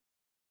rebleeding.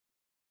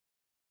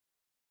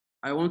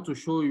 I want to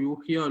show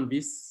you here on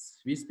this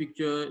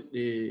picture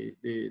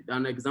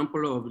an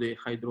example of the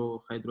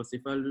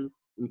hydrocephalus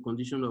in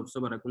condition of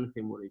subarachnoid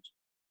hemorrhage.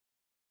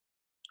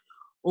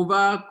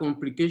 Other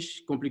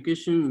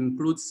complication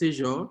include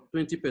seizure,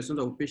 20%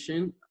 of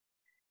patients.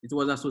 It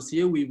was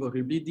associated with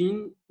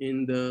rebleeding,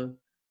 and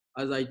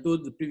as I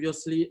told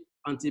previously,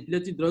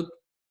 antiepileptic drugs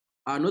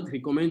are not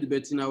recommended,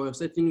 but in our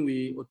setting,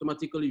 we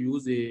automatically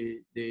use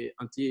the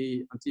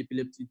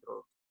anti-epileptic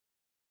drug.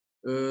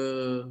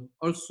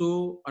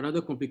 Also,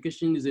 another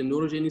complication is a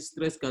neurogenic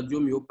stress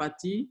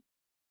cardiomyopathy,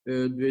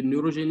 the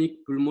neurogenic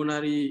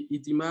pulmonary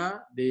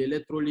edema, the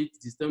electrolyte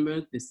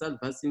disturbance, the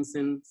Salt-Vaccine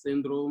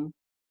syndrome,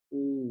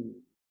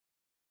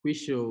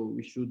 which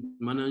we should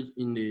manage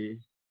in the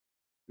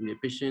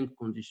patient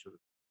condition.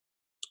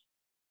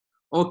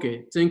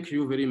 Okay, thank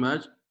you very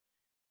much.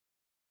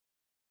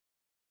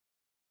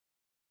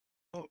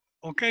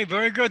 Okay,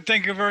 very good.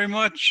 Thank you very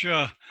much,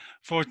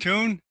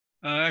 Fortuné.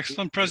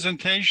 Excellent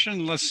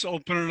presentation. Let's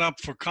open it up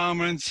for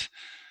comments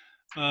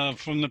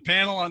from the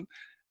panel.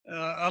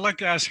 I'd like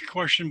to ask a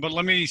question, but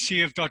let me see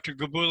if Dr.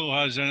 Gabulo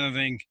has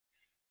anything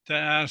to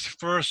ask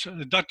first.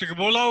 Dr.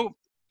 Gabulo,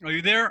 are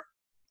you there?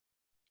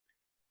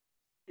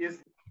 Yes.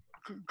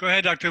 Go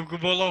ahead, Dr.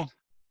 Gabulo.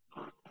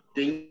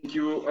 Thank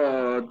you.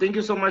 Thank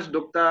you so much,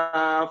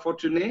 Dr.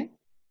 Fortuné.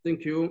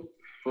 Thank you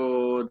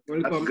for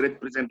that great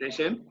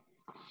presentation.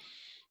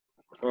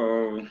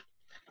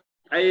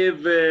 I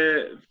have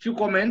a few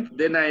comments,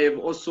 then I have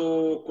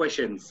also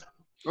questions.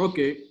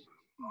 Okay.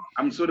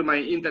 I'm sorry, my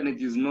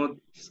internet is not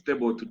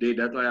stable today.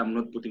 That's why I'm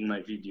not putting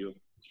my video.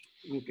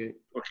 Okay.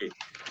 Okay.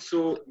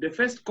 So the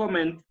first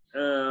comment,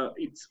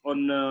 it's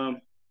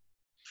on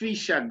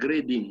Fisher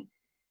grading.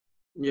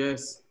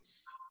 Yes.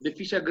 The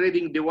Fisher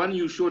grading, the one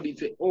you showed,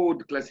 it's an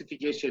old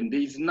classification.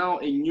 There is now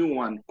a new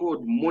one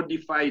called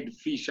modified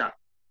Fisher.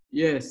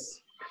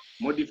 Yes.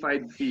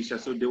 Modified Fisher.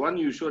 So the one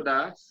you showed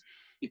us,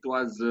 it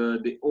was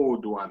the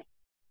old one.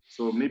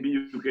 So maybe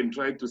you can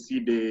try to see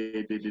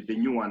the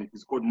new one. It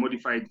is called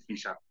modified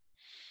Fisher.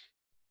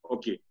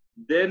 Okay.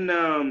 Then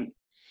I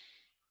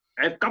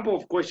have a couple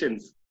of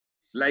questions.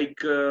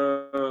 Like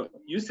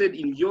you said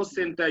in your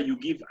center, you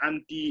give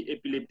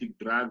anti-epileptic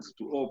drugs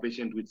to all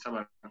patients with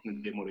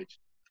subarachnoid hemorrhage.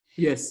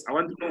 Yes. I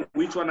want to know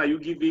which one are you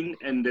giving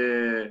and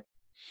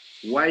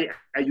why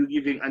are you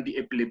giving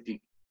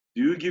anti-epileptic?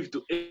 Do you give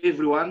to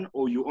everyone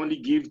or you only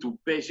give to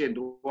patients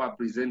who are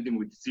presenting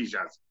with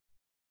seizures?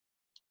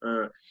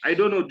 I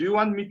don't know. Do you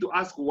want me to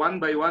ask one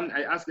by one?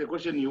 I ask a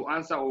question, you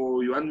answer,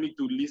 or you want me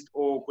to list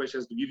all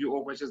questions, to give you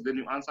all questions, then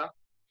you answer?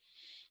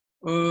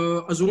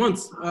 As you want.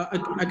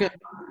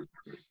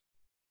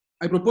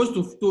 I propose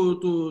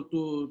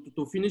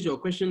to finish your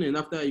question, and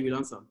after I will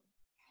answer.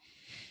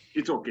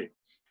 It's okay.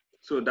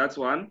 So that's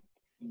one.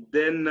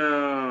 Then,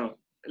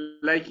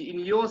 like in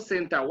your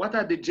center, what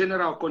are the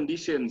general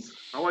conditions?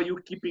 How are you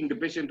keeping the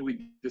patient with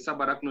the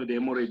subarachnoid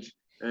hemorrhage,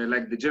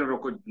 like the general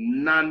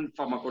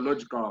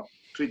non-pharmacological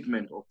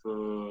treatment of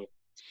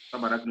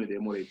subarachnoid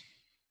hemorrhage?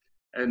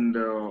 And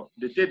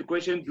the third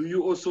question, do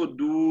you also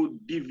do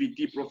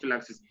DVT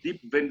prophylaxis,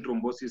 deep vein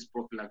thrombosis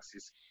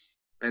prophylaxis?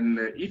 And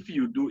if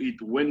you do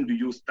it, when do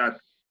you start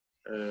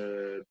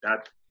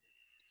that?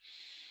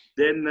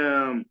 Then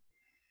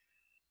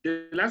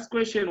the last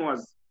question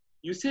was,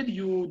 you said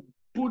you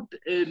put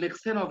an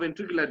external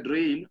ventricular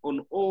drain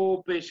on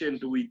all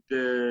patients with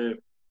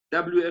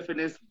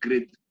WFNS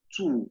grade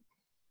 2.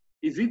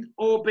 Is it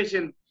all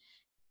patients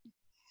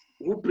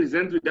who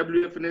present with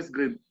WFNS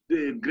grade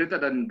greater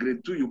than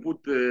grade 2, you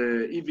put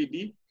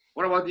EVD?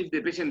 What about if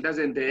the patient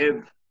doesn't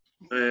have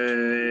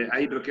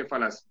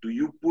hydrocephalus? Do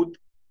you put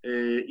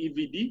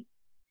EVD,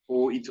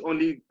 or it's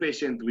only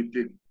patient with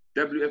the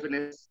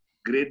WFNS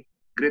grade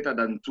greater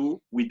than 2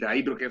 with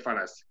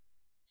hydrocephalus?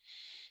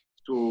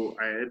 So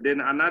then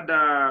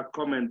another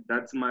comment,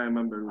 that's my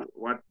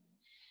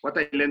what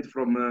I learned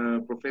from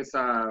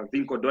Professor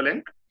Vinko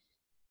Dolenk.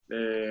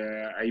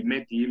 I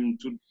met him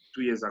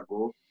two years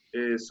ago.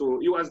 So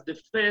he was the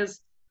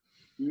first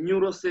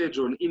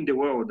neurosurgeon in the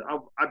world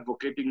of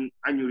advocating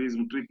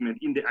aneurysm treatment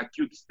in the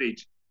acute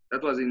stage.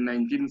 That was in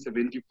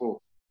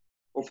 1974.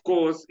 Of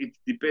course, it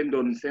depends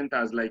on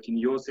centers, like in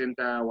your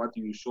center, what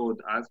you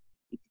showed us.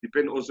 It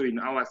depends also in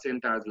our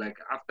centers, like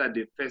after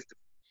the first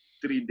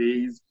 3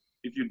 days,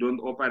 if you don't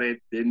operate,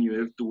 then you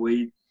have to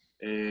wait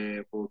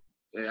for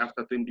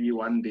after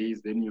 21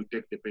 days, then you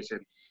take the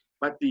patient.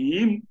 But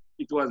him,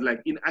 it was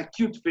like in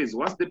acute phase.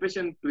 Once the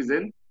patient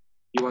present,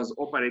 he was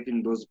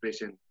operating those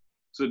patients.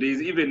 So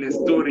there's even a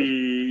story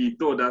he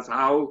told us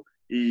how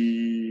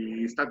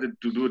he started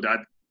to do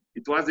that.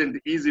 It wasn't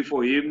easy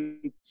for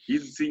him.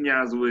 His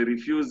seniors were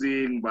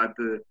refusing, but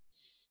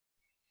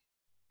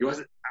he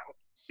was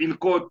in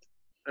court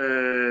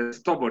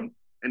stubborn,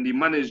 and he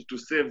managed to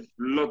save a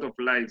lot of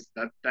lives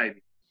that time.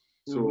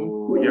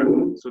 So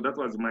yeah, so that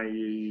was my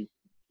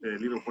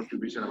little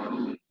contribution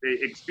about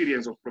the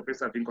experience of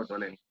Professor Vinko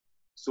Dolenk.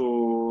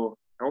 So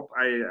I hope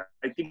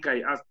I think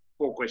I asked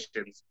 4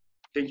 questions.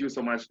 Thank you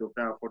so much,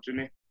 Dr.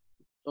 Fortuné.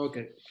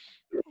 Okay,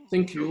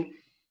 thank you.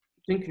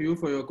 Thank you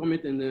for your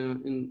comment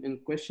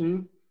and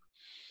question.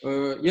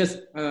 Yes,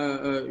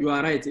 you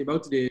are right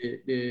about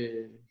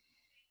the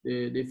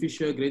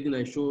Fisher grading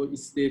I showed.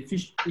 It's the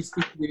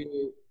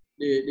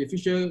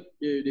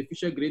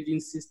Fisher grading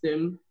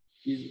system.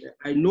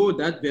 I know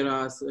that there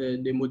are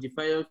the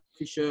modifier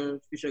Fisher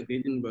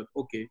grading, but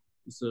okay.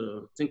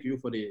 So thank you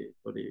for the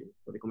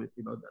comment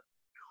about that.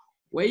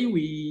 Why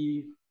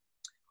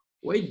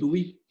do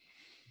we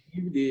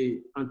give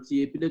the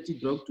anti-epileptic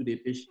drug to the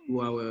patient,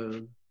 to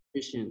our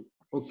patient?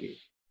 Okay,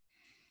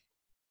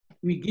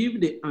 we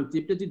give the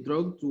anti-epileptic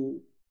drug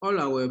to all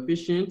our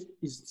patients.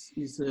 It's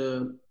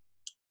the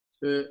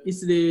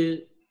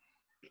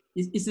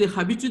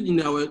habitude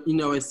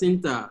in our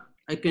center.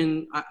 I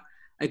can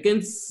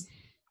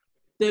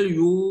tell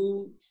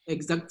you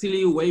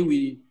exactly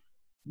why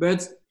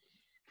but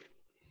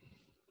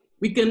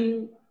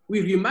we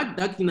remark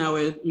that in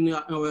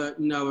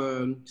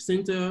our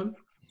center,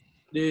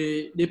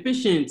 the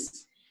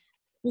patients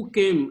who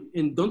came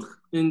and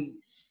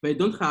they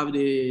don't have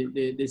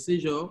the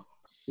seizure,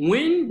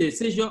 when the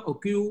seizure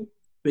occurs,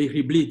 they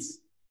rebleed,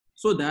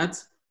 so that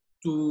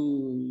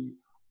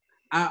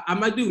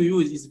I'm agree with you,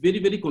 it's very,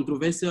 very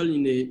controversial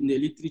in the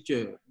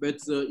literature, but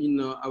in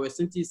our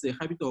center, it's the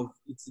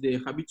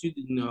habitude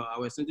in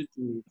our center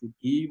to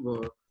give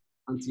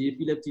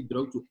anti-epileptic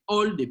drug to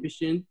all the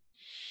patients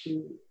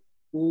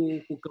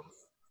who come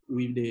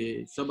with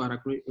the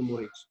subarachnoid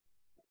hemorrhage.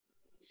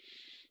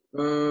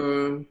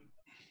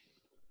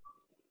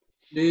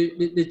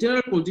 The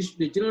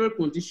general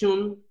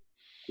condition,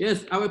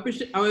 yes, our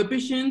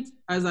patient,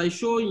 as I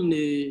show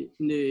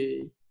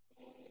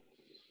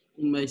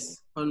my slide.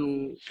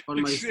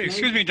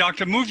 Excuse me,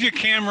 doctor, move your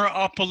camera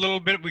up a little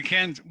bit. We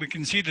can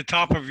see the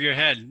top of your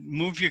head.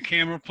 Move your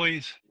camera,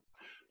 please.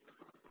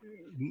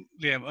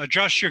 Yeah,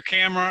 adjust your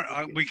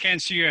camera. We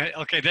can't see your head.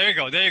 Okay, there you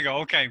go. There you go.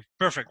 Okay,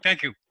 perfect.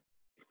 Thank you.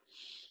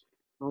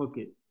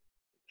 Okay,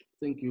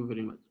 thank you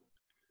very much.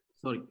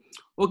 Sorry.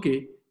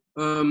 Okay.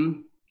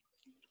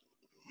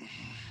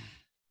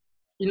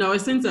 In our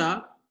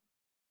center,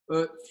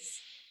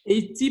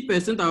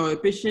 80% of our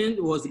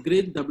patient was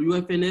grade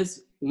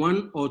WFNS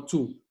 1 or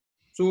 2.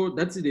 So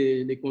that's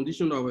the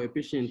condition of our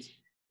patient.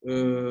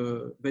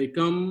 They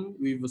come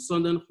with a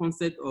sudden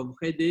onset of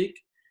headache,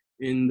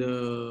 and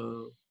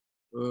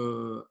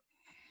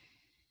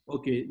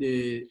okay,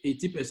 the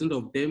 80%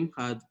 of them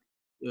had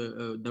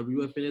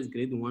WFNS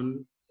grade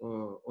 1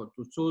 or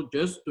 2. So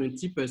just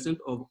 20%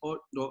 of all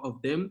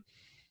of them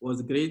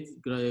was great,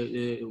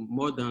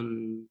 more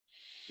than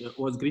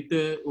was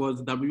greater,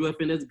 was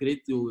WFNS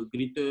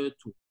greater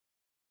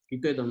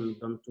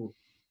than 2.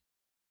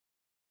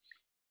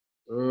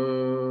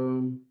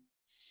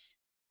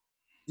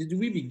 Did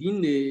we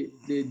begin the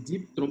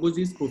deep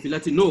thrombosis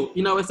prophylaxis? No,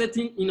 in our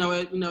setting, in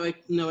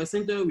our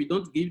center, we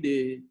don't give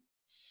the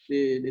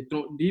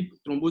deep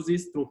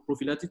thrombosis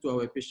prophylaxis to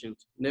our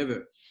patients.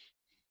 Never.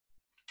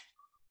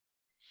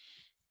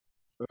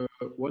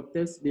 What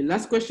else? The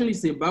last question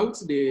is about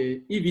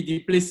the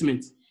EVD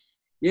placement.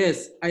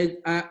 Yes,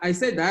 I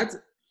said that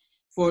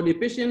for the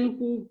patient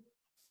who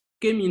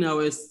came in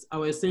our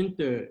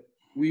center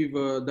with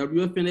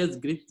WFNS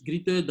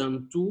greater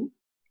than 2,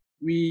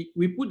 we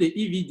put the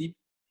EVD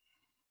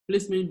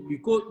placement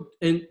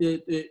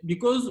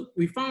because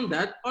we found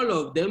that all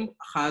of them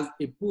has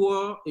a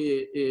poor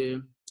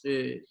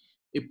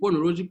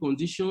neurologic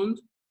condition,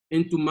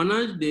 and to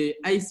manage the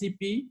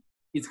ICP,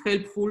 it's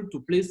helpful to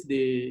place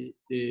the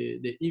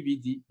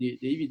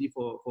EVD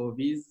for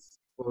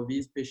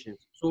these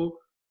patients. So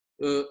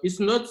it's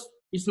not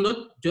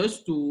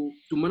just to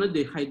manage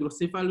the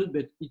hydrocephalus,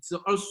 but it's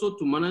also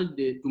to manage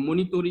the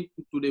monitoring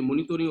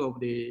of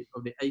the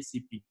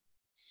ICP.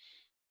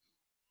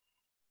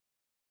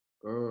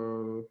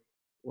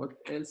 What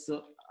else?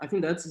 I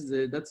think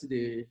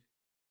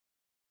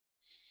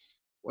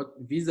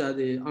these are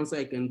the answer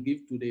I can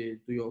give to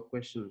your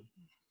question.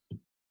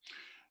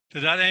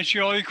 Did that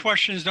answer all your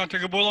questions, Dr.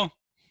 Gabulo?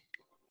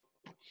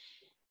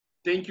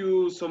 Thank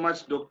you so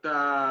much,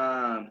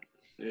 Dr.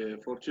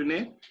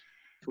 Fortuné,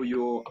 for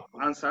your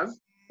answers.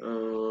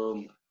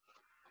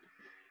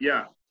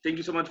 Yeah, thank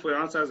you so much for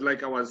your answers.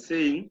 Like I was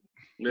saying,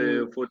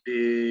 for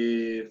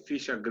the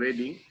Fisher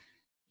grading,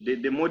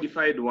 the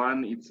modified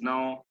one, it's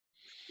now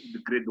the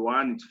grade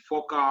 1, it's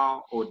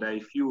focal or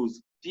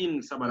diffuse thin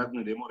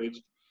subarachnoid hemorrhage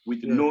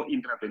with no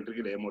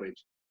intraventricular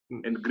hemorrhage.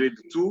 And grade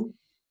 2,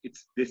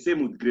 it's the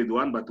same with grade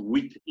 1, but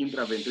with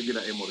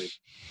intraventricular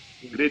hemorrhage.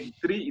 Grade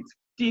 3, it's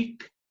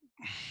thick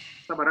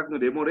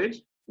subarachnoid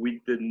hemorrhage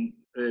with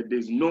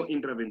there's no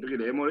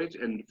intraventricular hemorrhage,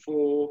 and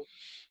for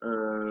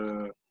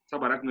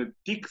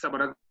thick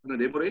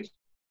subarachnoid hemorrhage,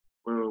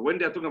 when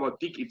they are talking about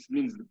thick, it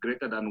means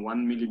greater than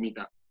 1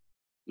 millimeter,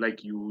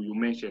 like you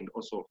mentioned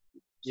also.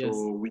 Yes.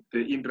 So with the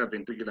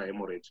intraventricular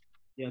hemorrhage.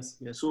 Yes,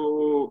 yes.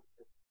 So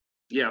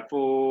yeah,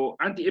 for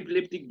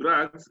anti-epileptic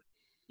drugs,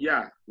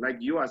 yeah, like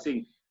you are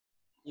saying,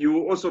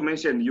 you also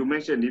mentioned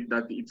it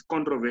that it's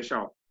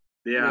controversial.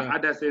 There are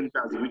other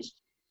centers which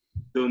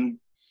don't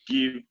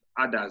give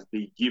others,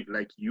 they give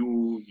like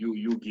you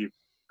give.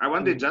 I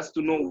wanted just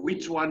to know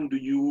which one do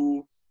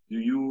you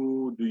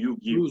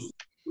give?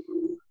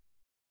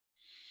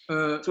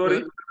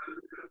 Sorry?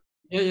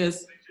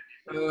 Yes.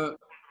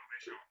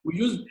 We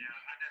use.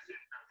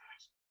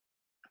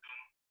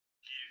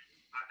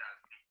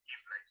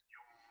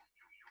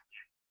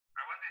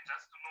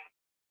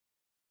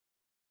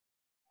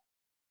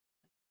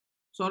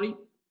 Sorry,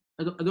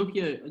 I don't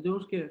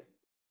hear.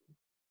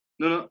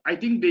 No, I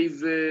think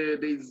there's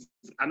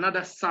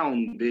another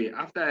sound there.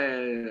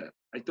 After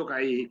I talk,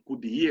 I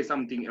could hear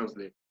something else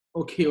there.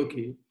 Okay.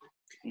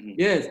 Mm-hmm.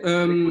 Yes.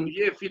 I could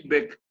hear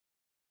feedback.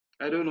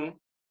 I don't know.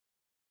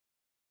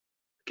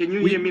 Can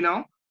you hear me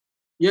now?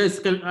 Yes,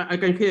 I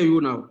can hear you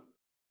now.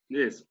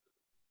 Yes.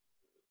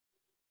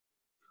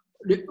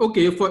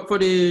 Okay, for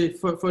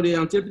the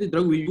anti-epileptic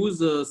drug, we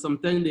use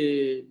sometimes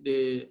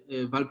the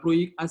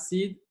valproic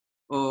acid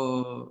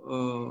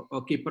or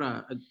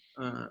Kepra.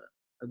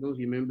 I don't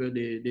remember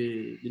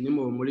the name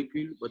of a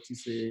molecule, but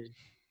it's a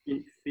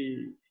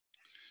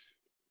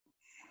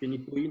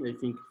phenytoin, I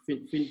think.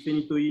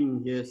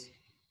 Phenytoin, yes.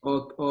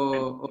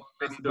 Or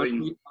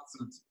valproic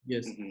acid,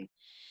 yes. Mm-hmm.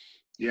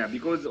 Yeah,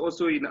 because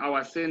also in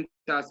our center,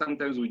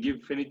 sometimes we give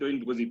phenytoin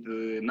because it's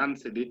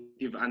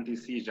non-sedative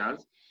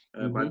anti-seizures,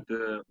 but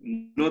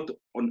not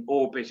on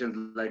all patients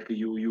like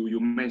you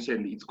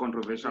mentioned. It's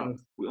controversial.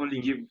 Yes. We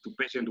only give to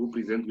patients who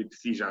present with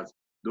seizures.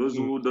 Those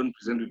who don't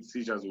present with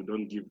seizures, we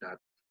don't give that.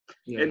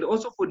 Yeah. And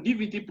also for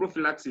DVT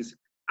prophylaxis,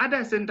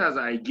 other centers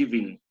are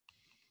giving.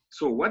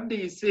 So what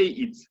they say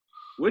is,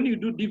 when you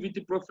do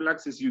DVT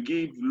prophylaxis, you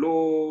give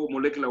low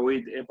molecular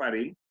weight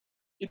heparin.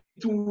 It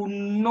will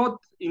not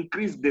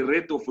increase the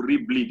rate of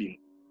rebleeding.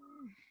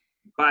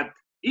 But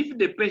if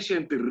the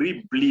patient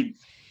rebleeds,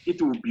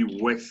 it will be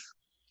worse.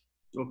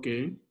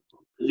 Okay.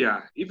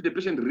 Yeah, if the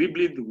patient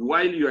rebleeds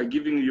while you are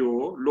giving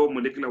your low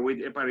molecular weight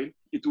heparin,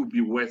 it will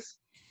be worse.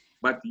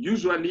 But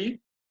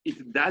usually,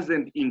 it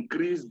doesn't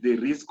increase the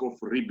risk of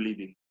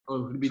rebleeding.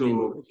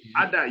 So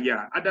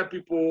other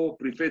people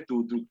prefer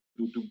to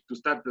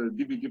start the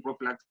DVT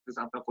prophylaxis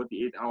after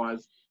 48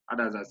 hours.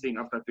 Others are saying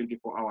after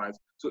 24 hours.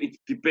 So it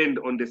depends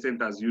on the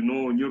centers. You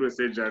know,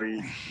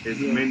 neurosurgery has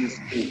many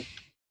schools.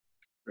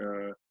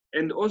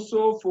 And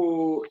also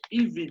for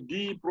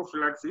EVD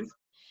prophylaxis,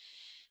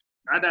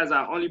 others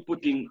are only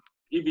putting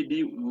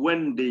EVD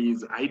when there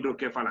is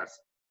hydrocephalus.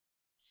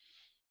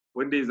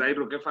 When there is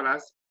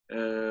hydrocephalus,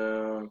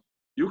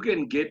 you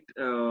can get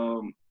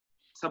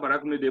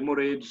subarachnoid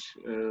hemorrhage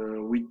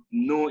with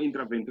no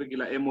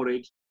intraventricular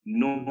hemorrhage,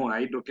 no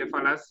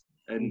hydrocephalus,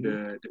 and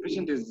the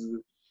patient is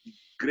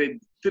grade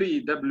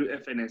 3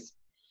 WFNS.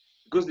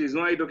 Because there's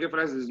no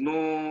hydrocephalus, there's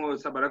no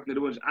subarachnoid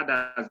hemorrhage,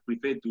 others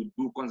prefer to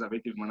do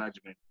conservative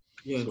management.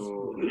 Yes.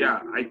 So yeah,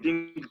 I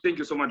think, thank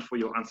you so much for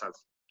your answers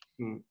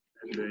and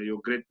your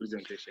great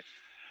presentation.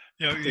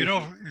 Yeah, you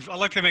know, I'd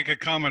like to make a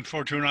comment,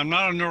 Fortuné. I'm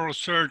not a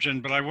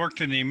neurosurgeon, but I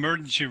worked in the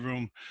emergency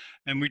room,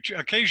 and we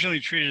occasionally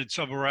treated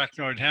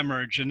subarachnoid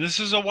hemorrhage. And this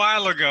is a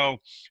while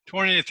ago,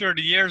 20 or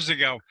 30 years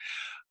ago.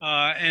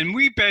 And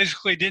we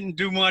basically didn't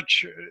do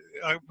much.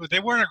 They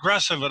weren't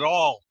aggressive at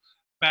all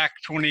back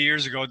 20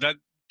 years ago. That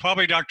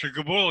probably Dr.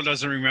 Gabulo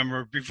doesn't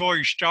remember before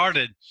he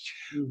started.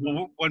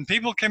 When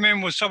people came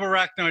in with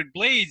subarachnoid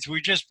bleeds,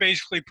 we just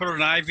basically put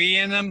an IV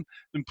in them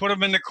and put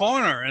them in the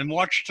corner and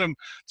watched them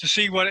to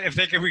see if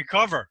they could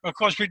recover. Of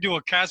course, we do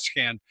a CAT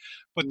scan,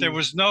 but there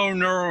was no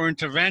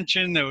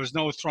neurointervention. There was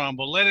no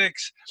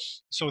thrombolytics.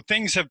 So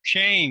things have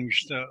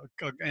changed,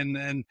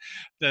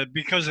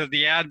 because of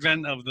the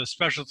advent of the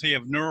specialty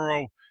of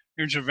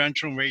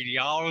neurointerventional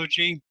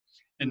radiology,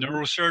 and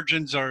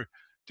neurosurgeons are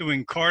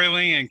doing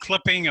coiling and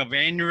clipping of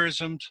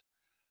aneurysms.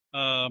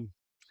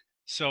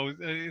 So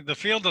the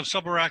field of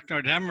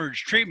subarachnoid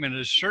hemorrhage treatment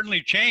has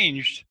certainly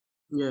changed.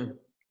 Yeah.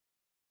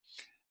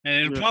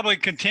 And it'll probably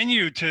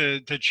continue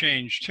to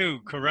change too,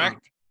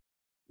 correct?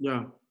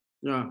 Yeah.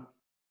 For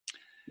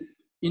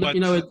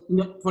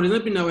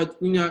example, in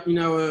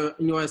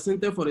our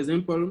center, for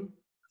example,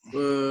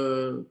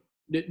 the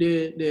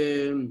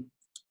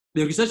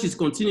research is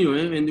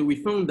continuing, and we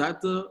found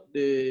that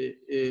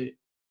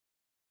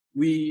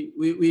we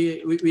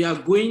are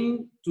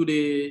going to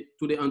the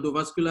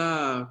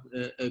endovascular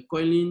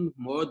coiling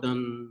more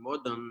than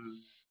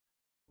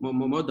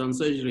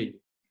surgery.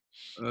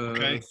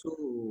 Okay.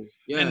 So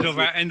yeah.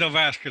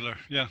 Endovascular,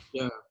 yeah.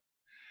 Yeah.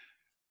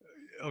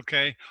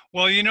 Okay.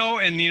 Well, you know,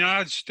 in the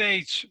United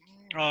States,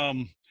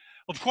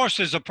 of course,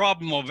 there's a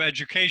problem of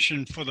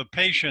education for the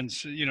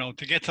patients, you know,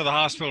 to get to the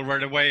hospital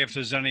right away if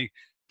there's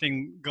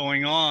anything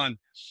going on.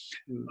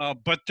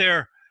 But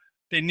they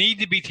need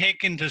to be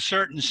taken to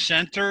certain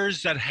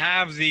centers that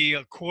have the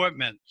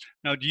equipment.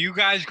 Now, do you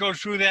guys go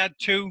through that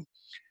too,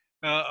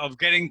 of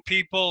getting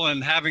people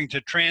and having to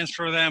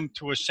transfer them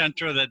to a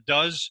center that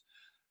does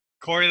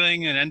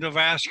coiling and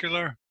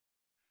endovascular?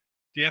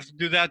 Do you have to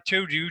do that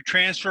too? Do you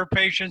transfer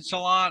patients a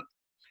lot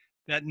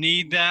that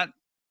need that?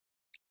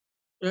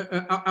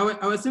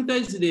 Our center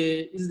is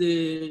the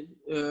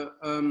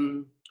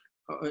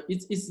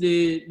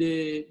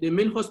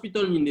main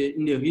hospital in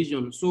the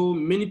region. So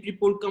many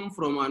people come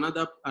from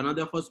another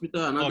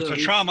hospital.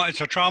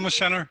 It's a trauma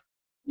center.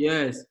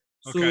 Yes.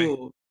 Okay.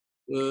 So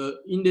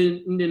in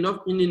the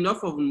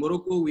north of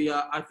Morocco,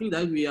 I think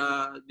that we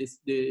are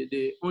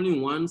the only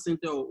one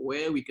center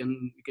where we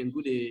can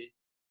do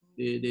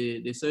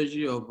the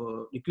surgery of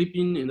the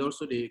clipping and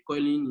also the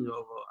coiling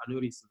of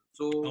aneurysm.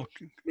 So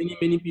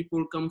many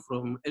people come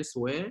from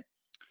elsewhere.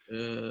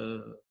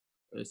 And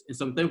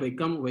sometimes we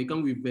come with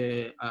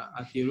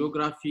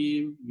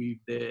arteriography, with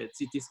the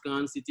CT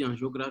scan, CT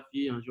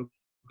angiography,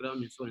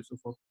 angiogram, and so on and so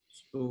forth.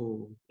 So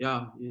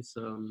yeah, it's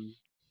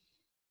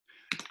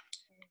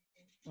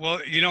Well,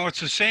 you know,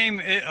 it's the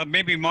same.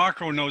 Maybe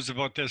Marco knows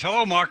about this.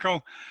 Hello,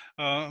 Marco.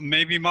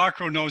 Maybe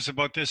Marco knows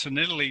about this in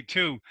Italy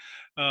too.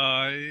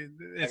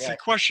 It's a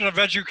question of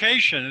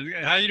education.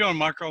 How you doing,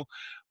 Marco?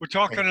 We're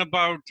talking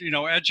about, you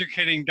know,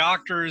 educating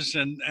doctors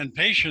and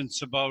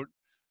patients about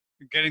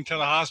getting to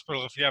the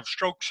hospital if you have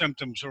stroke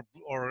symptoms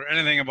or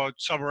anything about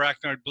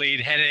subarachnoid bleed,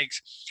 headaches.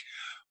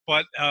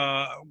 But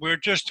we're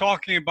just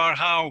talking about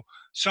how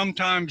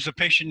sometimes the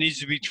patient needs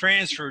to be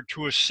transferred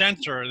to a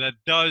center that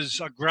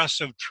does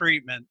aggressive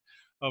treatment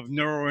of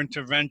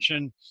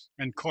neurointervention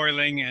and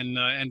coiling and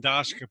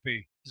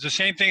endoscopy. Is the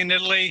same thing in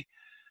Italy?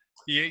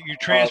 You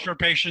transfer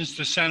patients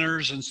to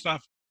centers and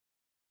stuff?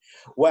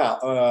 Well,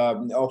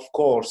 of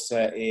course,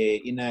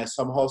 in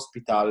some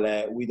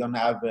hospital, we don't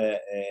have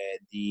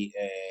the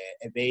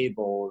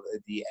available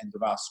the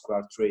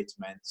endovascular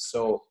treatment.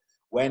 So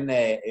when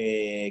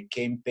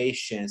came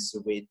patients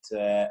with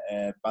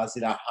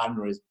basilar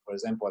aneurysm, for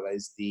example, that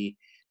is the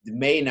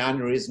main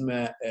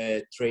aneurysm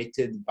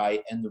treated by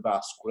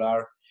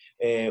endovascular,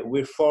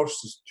 we're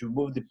forced to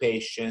move the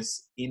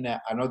patients in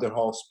another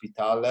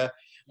hospital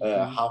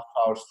half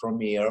hours from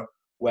here,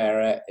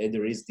 where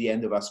there is the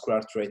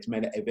endovascular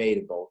treatment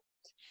available.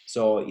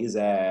 So is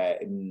a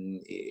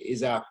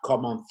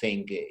common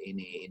thing in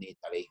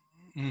Italy.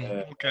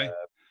 Okay.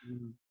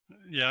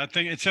 Yeah, I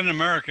think it's in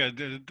America.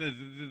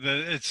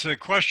 It's a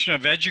question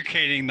of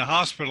educating the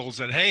hospitals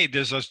that, hey,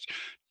 there's a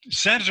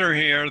center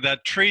here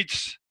that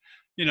treats,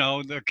 you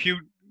know, the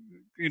acute,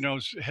 you know,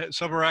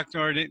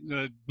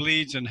 subarachnoid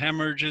bleeds and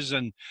hemorrhages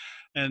and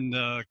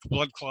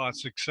blood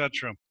clots,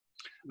 etc.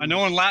 I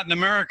know in Latin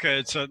America,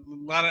 it's a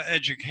lot of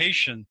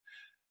education,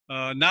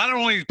 not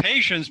only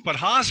patients, but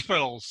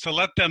hospitals, to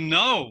let them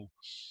know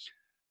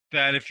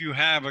that if you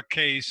have a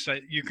case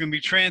that you can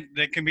be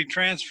they can be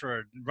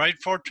transferred. Right,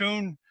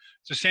 Fortuné?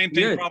 It's the same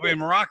thing Yes. probably in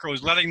Morocco,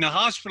 is letting the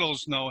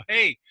hospitals know,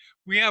 hey,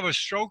 we have a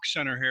stroke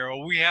center here,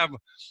 or we have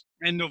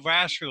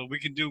endovascular, we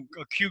can do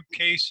acute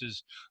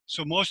cases.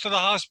 So most of the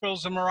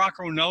hospitals in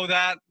Morocco know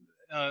that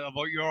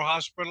about your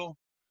hospital?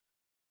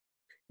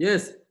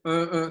 Yes,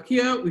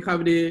 here we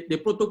have the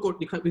protocol.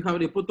 We have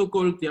the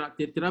protocol,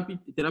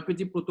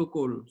 therapeutic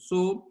protocol.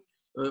 So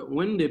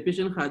when the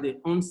patient had the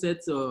onset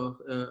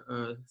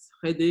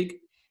headache,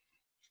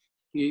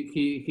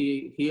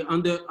 he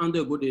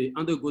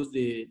undergoes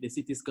the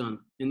CT scan.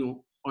 And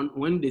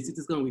when the CT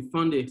scan we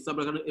found the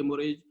subarachnoid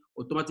hemorrhage,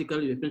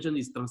 automatically the patient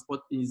is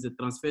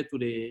transferred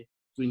to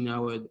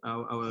our.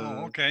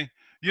 Oh, okay.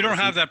 You don't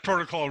have that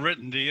protocol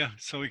written, do you?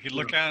 So we could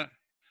look at it.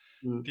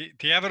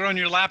 Do you have it on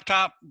your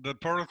laptop, the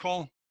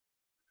protocol?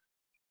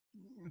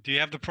 Do you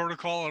have the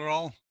protocol at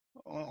all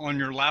on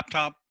your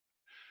laptop?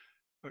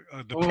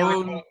 The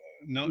protocol?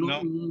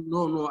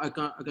 No. I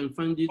can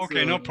find it.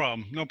 Okay, no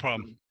problem. No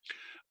problem.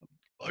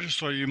 I just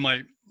thought you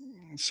might.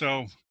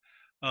 So,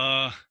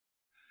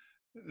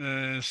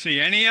 see,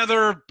 any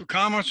other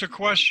comments or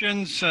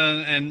questions?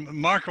 And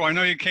Marco, I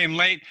know you came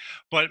late,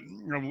 but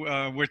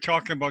we're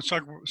talking about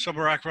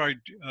subarachnoid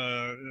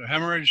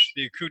hemorrhage,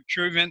 the acute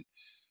treatment.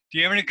 Do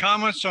you have any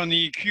comments on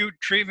the acute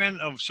treatment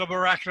of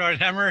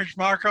subarachnoid hemorrhage,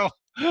 Marco?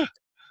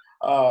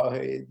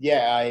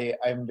 Yeah,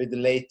 I'm a bit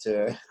late.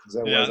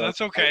 Yeah,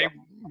 that's okay.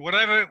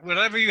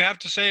 Whatever you have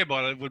to say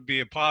about it would be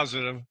a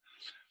positive.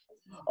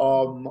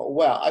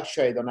 Well,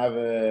 actually, I don't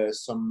have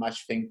so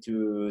much thing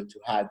to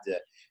add.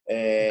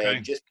 Okay.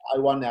 Just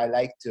I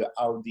like to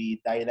how the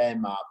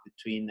dilemma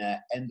between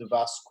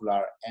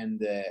endovascular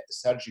and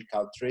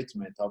surgical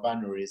treatment of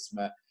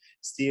aneurysm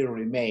still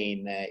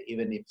remain,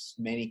 even if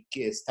many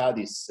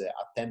studies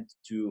attempt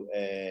to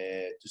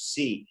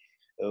see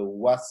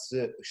what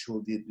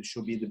should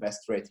be the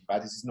best treatment,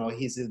 but it's not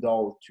easy at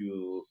all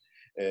to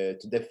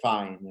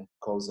define,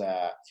 because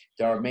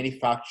there are many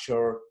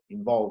factors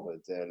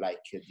involved,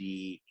 like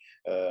the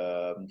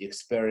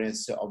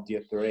experience of the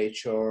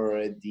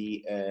operator,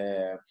 the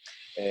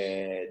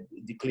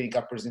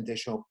clinical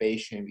presentation of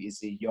patient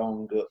is a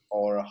young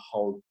or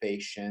old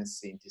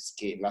patients. In this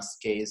case,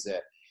 last case,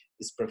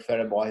 is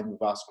preferable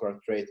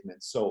endovascular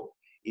treatment. So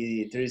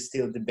there is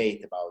still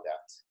debate about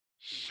that.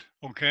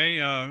 Okay,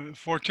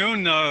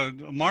 Fortuné,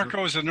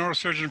 Marco is a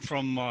neurosurgeon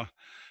from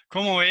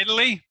Como,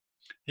 Italy.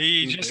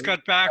 He just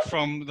got back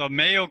from the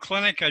Mayo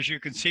Clinic, as you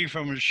can see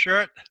from his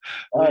shirt.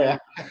 Oh yeah,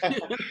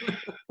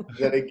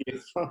 very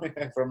good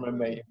from a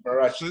Mayo.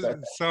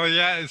 So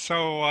yeah,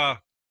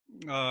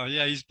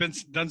 yeah, he's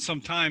done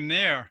some time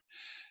there.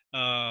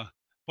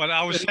 But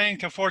I was saying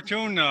to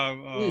Fortuné.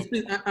 Yes,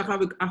 please, I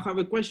have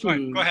a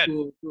question. Go ahead.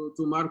 To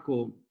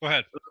Marco. Go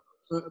ahead.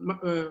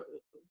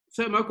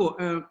 So Marco,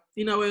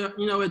 in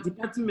our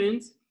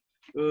department,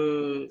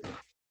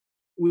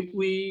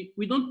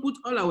 we don't put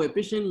all our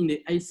patients in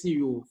the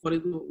ICU. For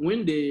example,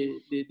 when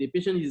the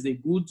patient is a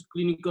good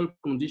clinical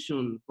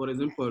condition, for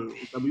example,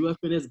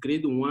 WFNS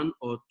grade 1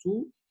 or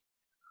 2,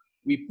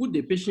 we put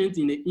the patient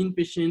in the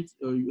inpatient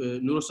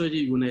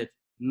neurosurgery unit,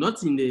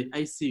 not in the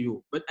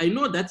ICU. But I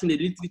know that in the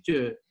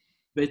literature,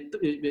 the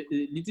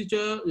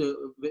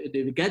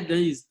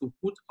guideline is to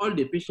put all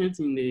the patients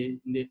in the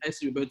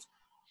ICU. But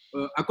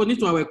according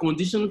to our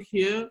condition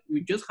here,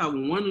 we just have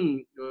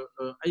one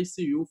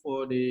ICU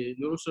for the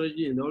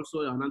neurosurgery and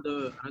also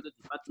another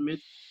department,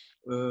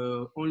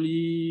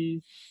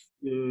 only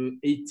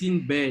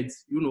 18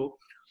 beds, you know.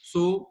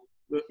 So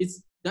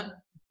it's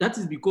that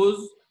is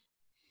because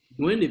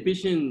when the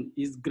patient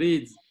is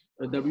grade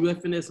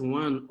WFNS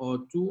 1 or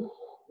 2,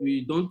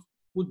 we don't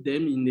put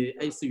them in the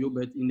ICU,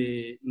 but in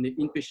the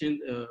inpatient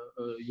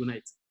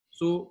unit.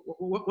 So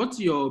what's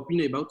your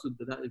opinion about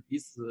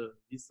this?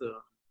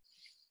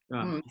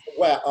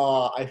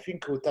 Well, I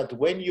think that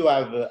when you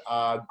have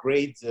a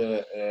grade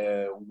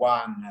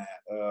 1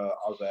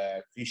 of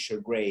a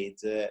Fisher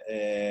grade,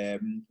 you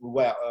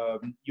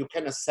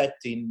can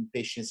accept in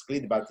patients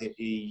grade, but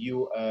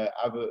you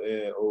have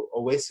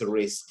always a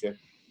risk,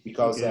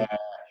 because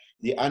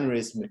the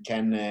aneurysm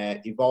can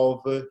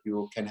evolve.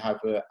 You can have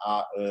a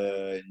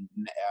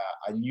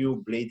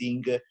new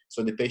bleeding,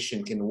 so the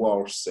patient can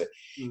worse.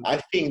 I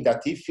think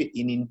that if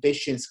in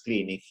inpatient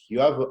clinic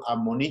you have a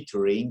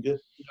monitoring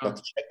that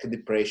check the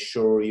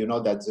pressure, you know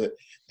that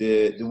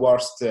the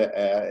worst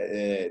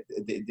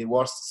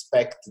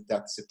aspect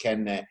that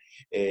can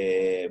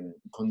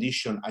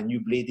condition a new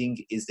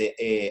bleeding is the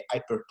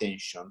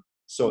hypertension.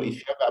 So if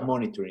you have a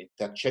monitoring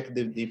that check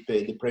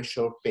the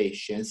pressure of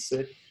patients,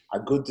 a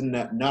good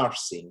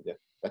nursing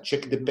that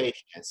check the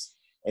patients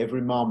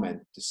every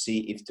moment to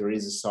see if there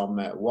is some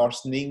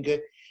worsening,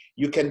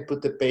 you can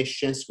put the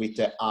patients with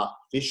a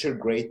Fisher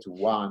grade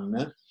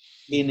 1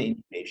 in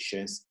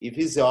inpatients. If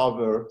it's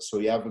over, so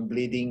you have a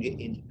bleeding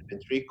in the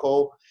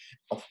ventricle,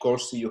 of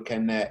course you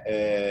cannot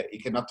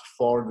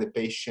afford the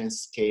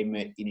patients came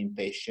in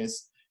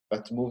inpatients,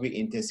 but moving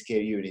intensive care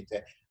unit.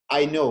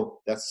 I know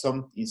that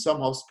in some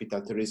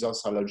hospitals there is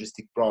also a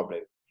logistic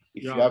problem.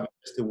 If you have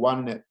just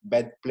one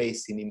bed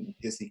place in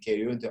intensive care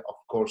unit,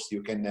 of course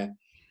you can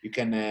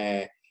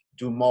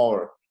do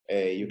more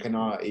You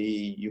cannot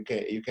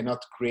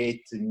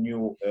create a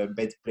new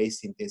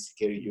bed-placed intensive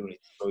care unit,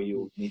 so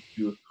you need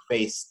to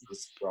face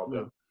this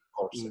problem, of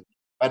course.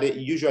 But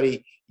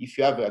usually, if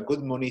you have a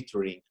good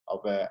monitoring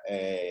of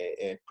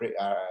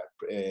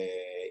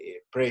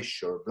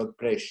pressure, blood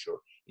pressure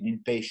in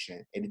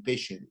inpatient, and the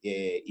patient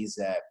is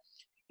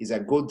a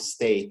good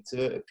state,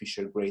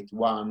 Fisher grade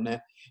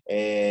 1,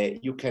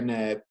 you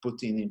can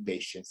put in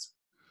patients.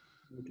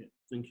 Okay,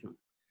 thank you.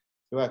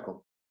 You're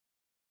welcome.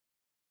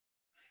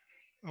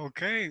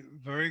 Okay,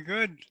 very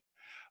good.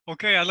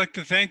 Okay, I'd like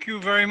to thank you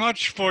very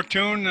much,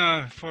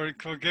 Fortuné,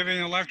 for giving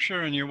a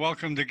lecture, and you're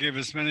welcome to give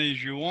as many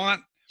as you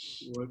want.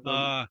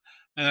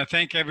 And I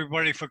thank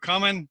everybody for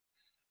coming,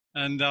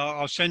 and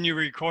I'll send you a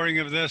recording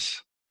of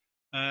this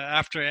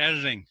after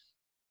editing.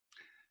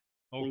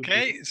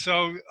 Okay,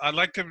 so I'd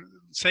like to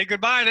say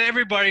goodbye to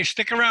everybody.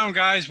 Stick around,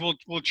 guys.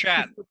 We'll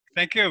chat.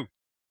 Thank you.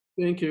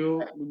 Thank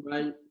you.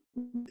 Goodbye.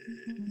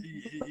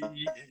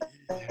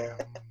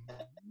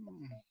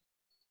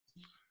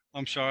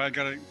 I'm sorry, I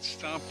gotta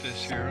stop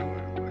this here.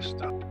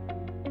 Stop.